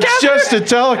Telecaster? It's just a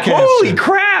Telecaster. Holy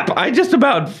crap.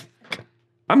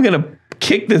 I'm going to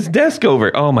kick this desk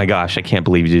over. Oh my gosh, I can't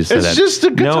believe you just said It's that. just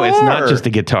a guitar. No, it's not just a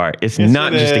guitar. It's Yes,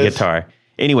 not it just a is. guitar.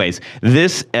 Anyways,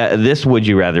 this Would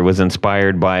You Rather was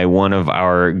inspired by one of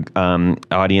our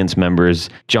audience members,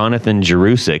 Jonathan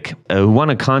Jerusik, who won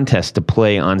a contest to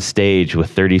play on stage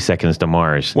with 30 Seconds to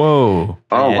Mars. Whoa.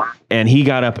 And he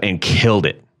got up and killed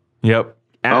it. Yep.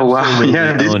 Oh, wow. Absolutely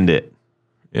Yeah. owned it.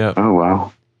 Yep. Oh,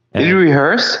 wow. Did you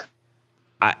rehearse?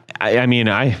 I mean,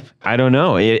 I don't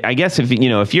know. I guess if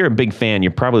you're a big fan,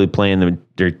 you're probably playing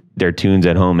their tunes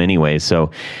at home anyway. So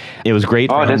it was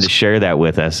great for him to share that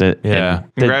with us. Yeah.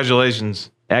 Congratulations.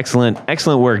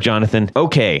 Excellent work, Jonathan.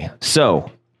 Okay,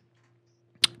 so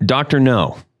Dr.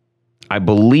 No, I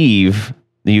believe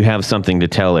you have something to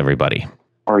tell everybody.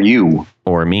 Or you?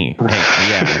 Or me. Hey,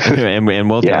 yeah, and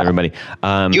we'll tell everybody.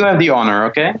 You have the honor,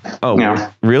 okay? Oh,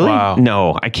 Yeah. really? Wow.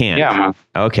 No, I can't. Yeah, man.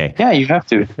 Okay. Yeah, you have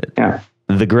to. Yeah.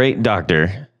 The great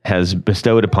doctor has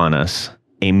bestowed upon us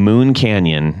a Moon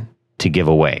Canyon to give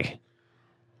away.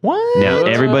 What? Now,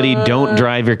 everybody, don't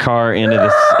drive your car into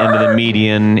the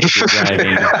median if you're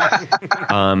driving,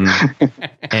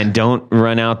 and don't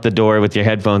run out the door with your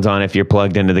headphones on if you're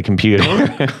plugged into the computer.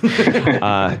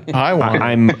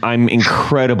 I'm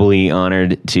incredibly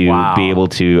honored to be able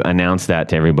to announce that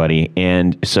to everybody,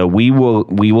 and so we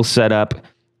will set up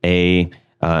a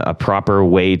proper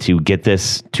way to get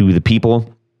this to the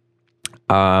people.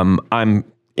 I'm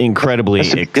incredibly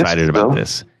excited about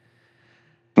this.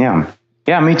 Yeah.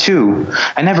 Yeah, me too.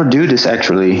 I never do this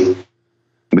actually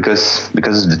because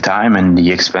of the time and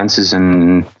the expenses,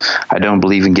 and I don't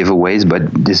believe in giveaways,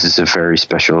 but this is a very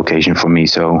special occasion for me.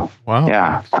 So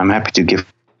yeah, I'm happy to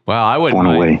give Well, I wouldn't one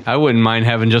mind. away. I wouldn't mind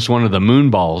having just one of the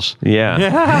moon balls. Yeah.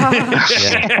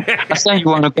 I'll send you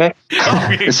one, okay?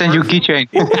 I'll send you a keychain.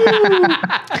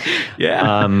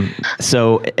 Yeah.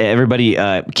 So everybody,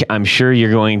 I'm sure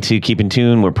you're going to keep in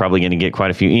tune. We're probably going to get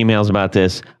quite a few emails about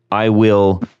this. I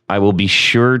will be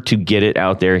sure to get it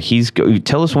out there.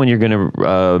 Tell us when you're going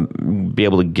to be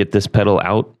able to get this pedal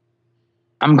out.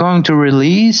 I'm going to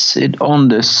release it on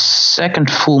the second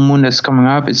full moon that's coming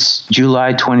up. It's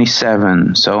July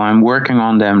 27. So I'm working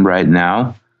on them right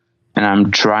now. And I'm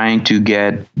trying to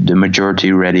get the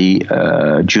majority ready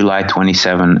July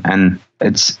 27. And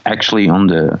it's actually on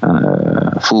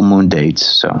the full moon date.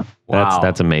 So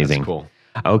That's amazing. That's cool.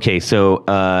 Okay, so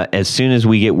as soon as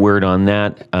we get word on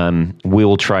that, we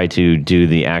will try to do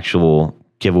the actual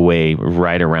giveaway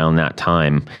right around that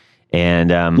time.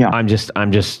 And I'm just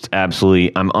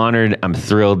absolutely, I'm honored. I'm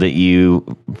thrilled that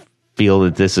you feel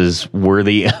that this is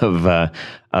worthy of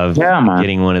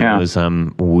getting one of those.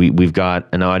 We've got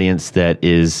an audience that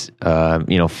is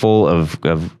full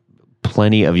of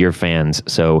plenty of your fans.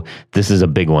 So this is a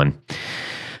big one.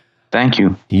 Thank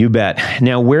you. You bet.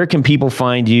 Now, where can people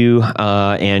find you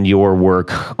and your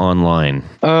work online?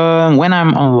 When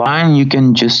I'm online, you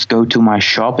can just go to my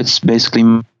shop. It's basically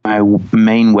my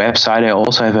main website. I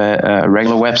also have a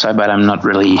regular website, but I'm not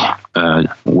really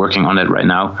working on it right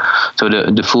now. So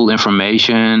the full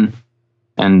information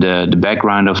and the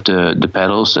background of the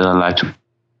pedals that I like to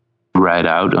write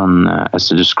out on as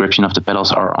the description of the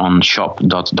pedals are on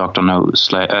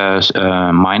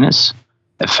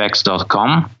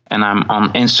shop.drno-effects.com, and I'm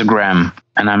on Instagram,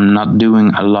 and I'm not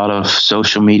doing a lot of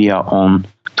social media on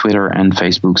Twitter and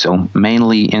Facebook, so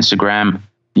mainly Instagram.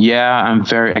 Yeah, I'm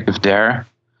very active there.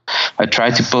 I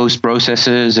try to post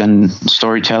processes and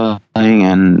storytelling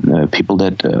and people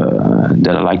that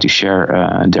I like to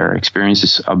share their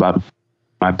experiences about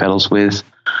my pedals with,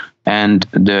 and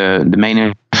the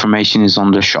main information is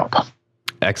on the shop.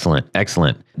 Excellent.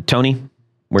 Tony,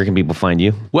 where can people find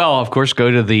you? Well, of course, go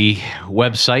to the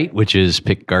website, which is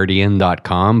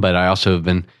pickguardian.com, but I also have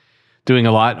been doing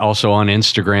a lot also on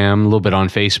Instagram, a little bit on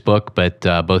Facebook, but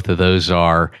both of those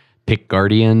are Pick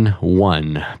Guardian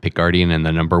 1. Pick Guardian and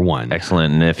the number 1.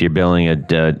 Excellent. And if you're building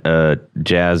a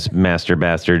Jazz Master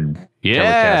Bastard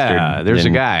Telecaster, there's a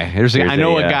guy. I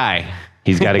know a guy.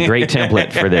 He's got a great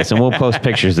template for this, and we'll post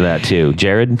pictures of that too.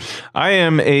 Jared? I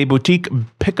am a boutique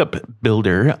pickup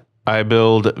builder. I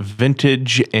build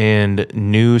vintage and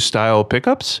new style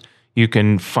pickups. You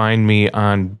can find me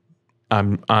on the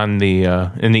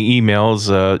in the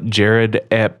emails, Jared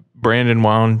at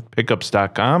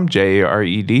BrandonWoundPickups.com,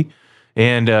 JARED,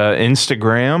 and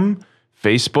Instagram,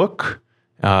 Facebook.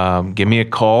 Give me a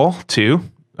call too,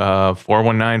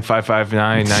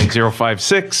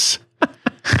 419-559-9056.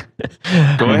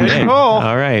 Go ahead and call.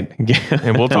 All right.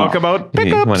 And we'll talk about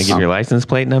pickups. You want to give your license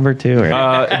plate number too? Or?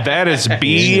 That is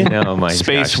B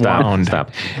space wound. Stop.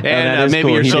 And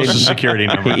maybe your social security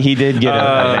number. He did get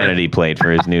a vanity plate for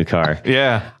his new car.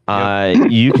 Yeah.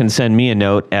 You can send me a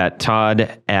note at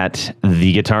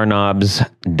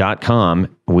todd@theguitarknobs.com.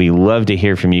 We love to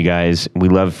hear from you guys. We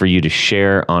love for you to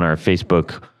share on our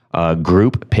Facebook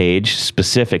group page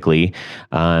specifically.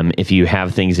 If you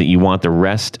have things that you want the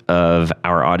rest of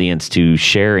our audience to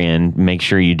share in, make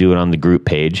sure you do it on the group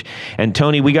page. And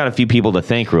Tony, we got a few people to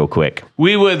thank real quick.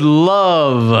 We would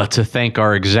love to thank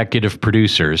our executive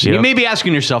producers. Yep. You may be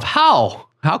asking yourself, how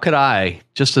could I,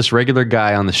 just this regular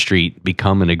guy on the street,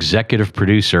 become an executive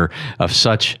producer of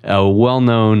such a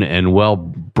well-known and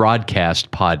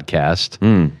well-broadcast podcast?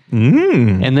 And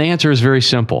the answer is very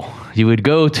simple. You would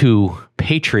go to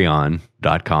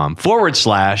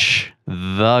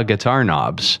patreon.com/The Guitar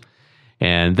Knobs.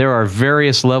 And there are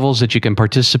various levels that you can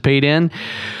participate in.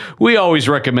 We always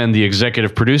recommend the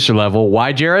executive producer level.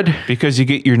 Why, Jared? Because you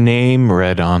get your name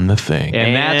read on the thing.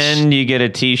 And you get a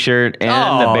T-shirt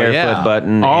and the barefoot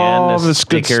button all and the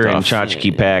sticker and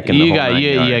tchotchke pack and the whole nine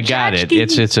yards. You got it.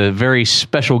 It's a very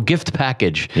special gift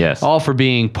package. Yes. All for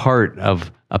being part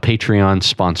of a Patreon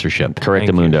sponsorship.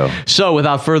 Correctamundo. So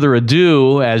without further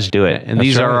ado, Do it. And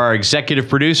these are our executive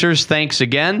producers. Thanks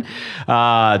again.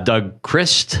 Doug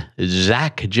Christ,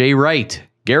 Zach J. Wright,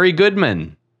 Gary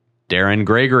Goodman, Darren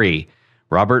Gregory,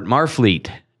 Robert Marfleet,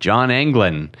 John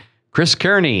Anglin, Chris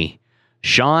Kearney,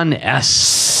 Sean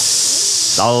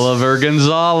S., Oliver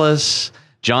Gonzalez,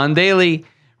 John Daly,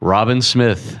 Robin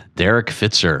Smith, Derek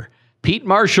Fitzer, Pete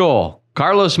Marshall,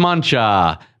 Carlos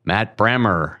Mancha, Matt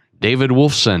Brammer, David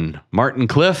Wolfson, Martin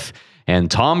Cliff, and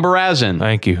Tom Barazin.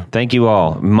 Thank you. Thank you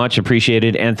all. Much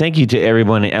appreciated. And thank you to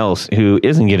everyone else who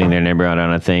isn't getting their name out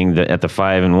on a thing at the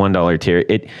 $5 and $1 tier.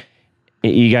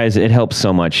 You guys, it helps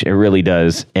so much. It really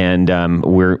does. And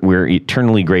we're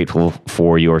eternally grateful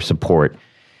for your support.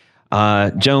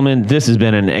 Gentlemen, this has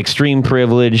been an extreme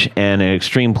privilege and an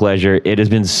extreme pleasure. It has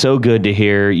been so good to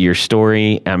hear your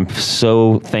story. I'm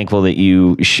so thankful that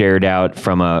you shared out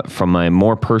from a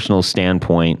more personal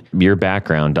standpoint your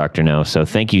background, Dr. No. So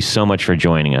thank you so much for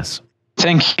joining us.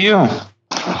 Thank you.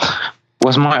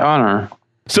 Was my honor.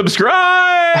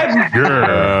 Subscribe!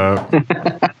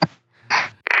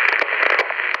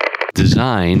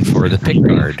 Designed for the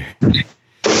pickguard.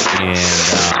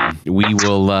 And we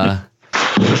will...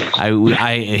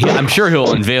 I'm sure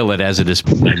he'll unveil it as it is.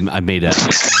 I made a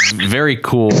very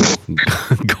cool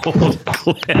gold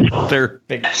glitter.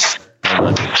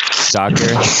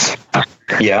 Doctor?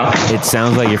 Yeah. It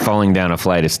sounds like you're falling down a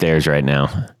flight of stairs right now.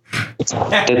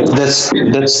 That's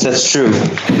true.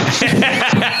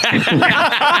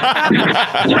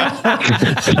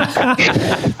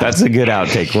 That's a good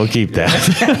outtake. We'll keep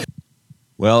that.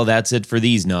 Well, that's it for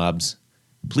these knobs.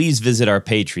 Please visit our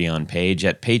Patreon page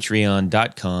at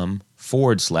patreon.com/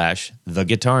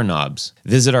 facebook.com/theguitarknobs.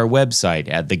 Visit our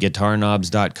website at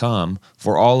theguitarknobs.com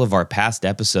for all of our past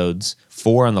episodes,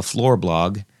 4 on the Floor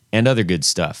blog, and other good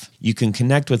stuff. You can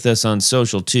connect with us on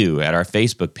social too at our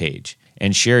Facebook page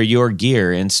and share your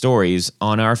gear and stories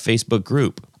on our Facebook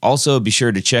group. Also, be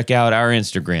sure to check out our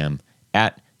Instagram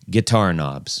at Guitar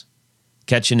Knobs.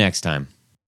 Catch you next time.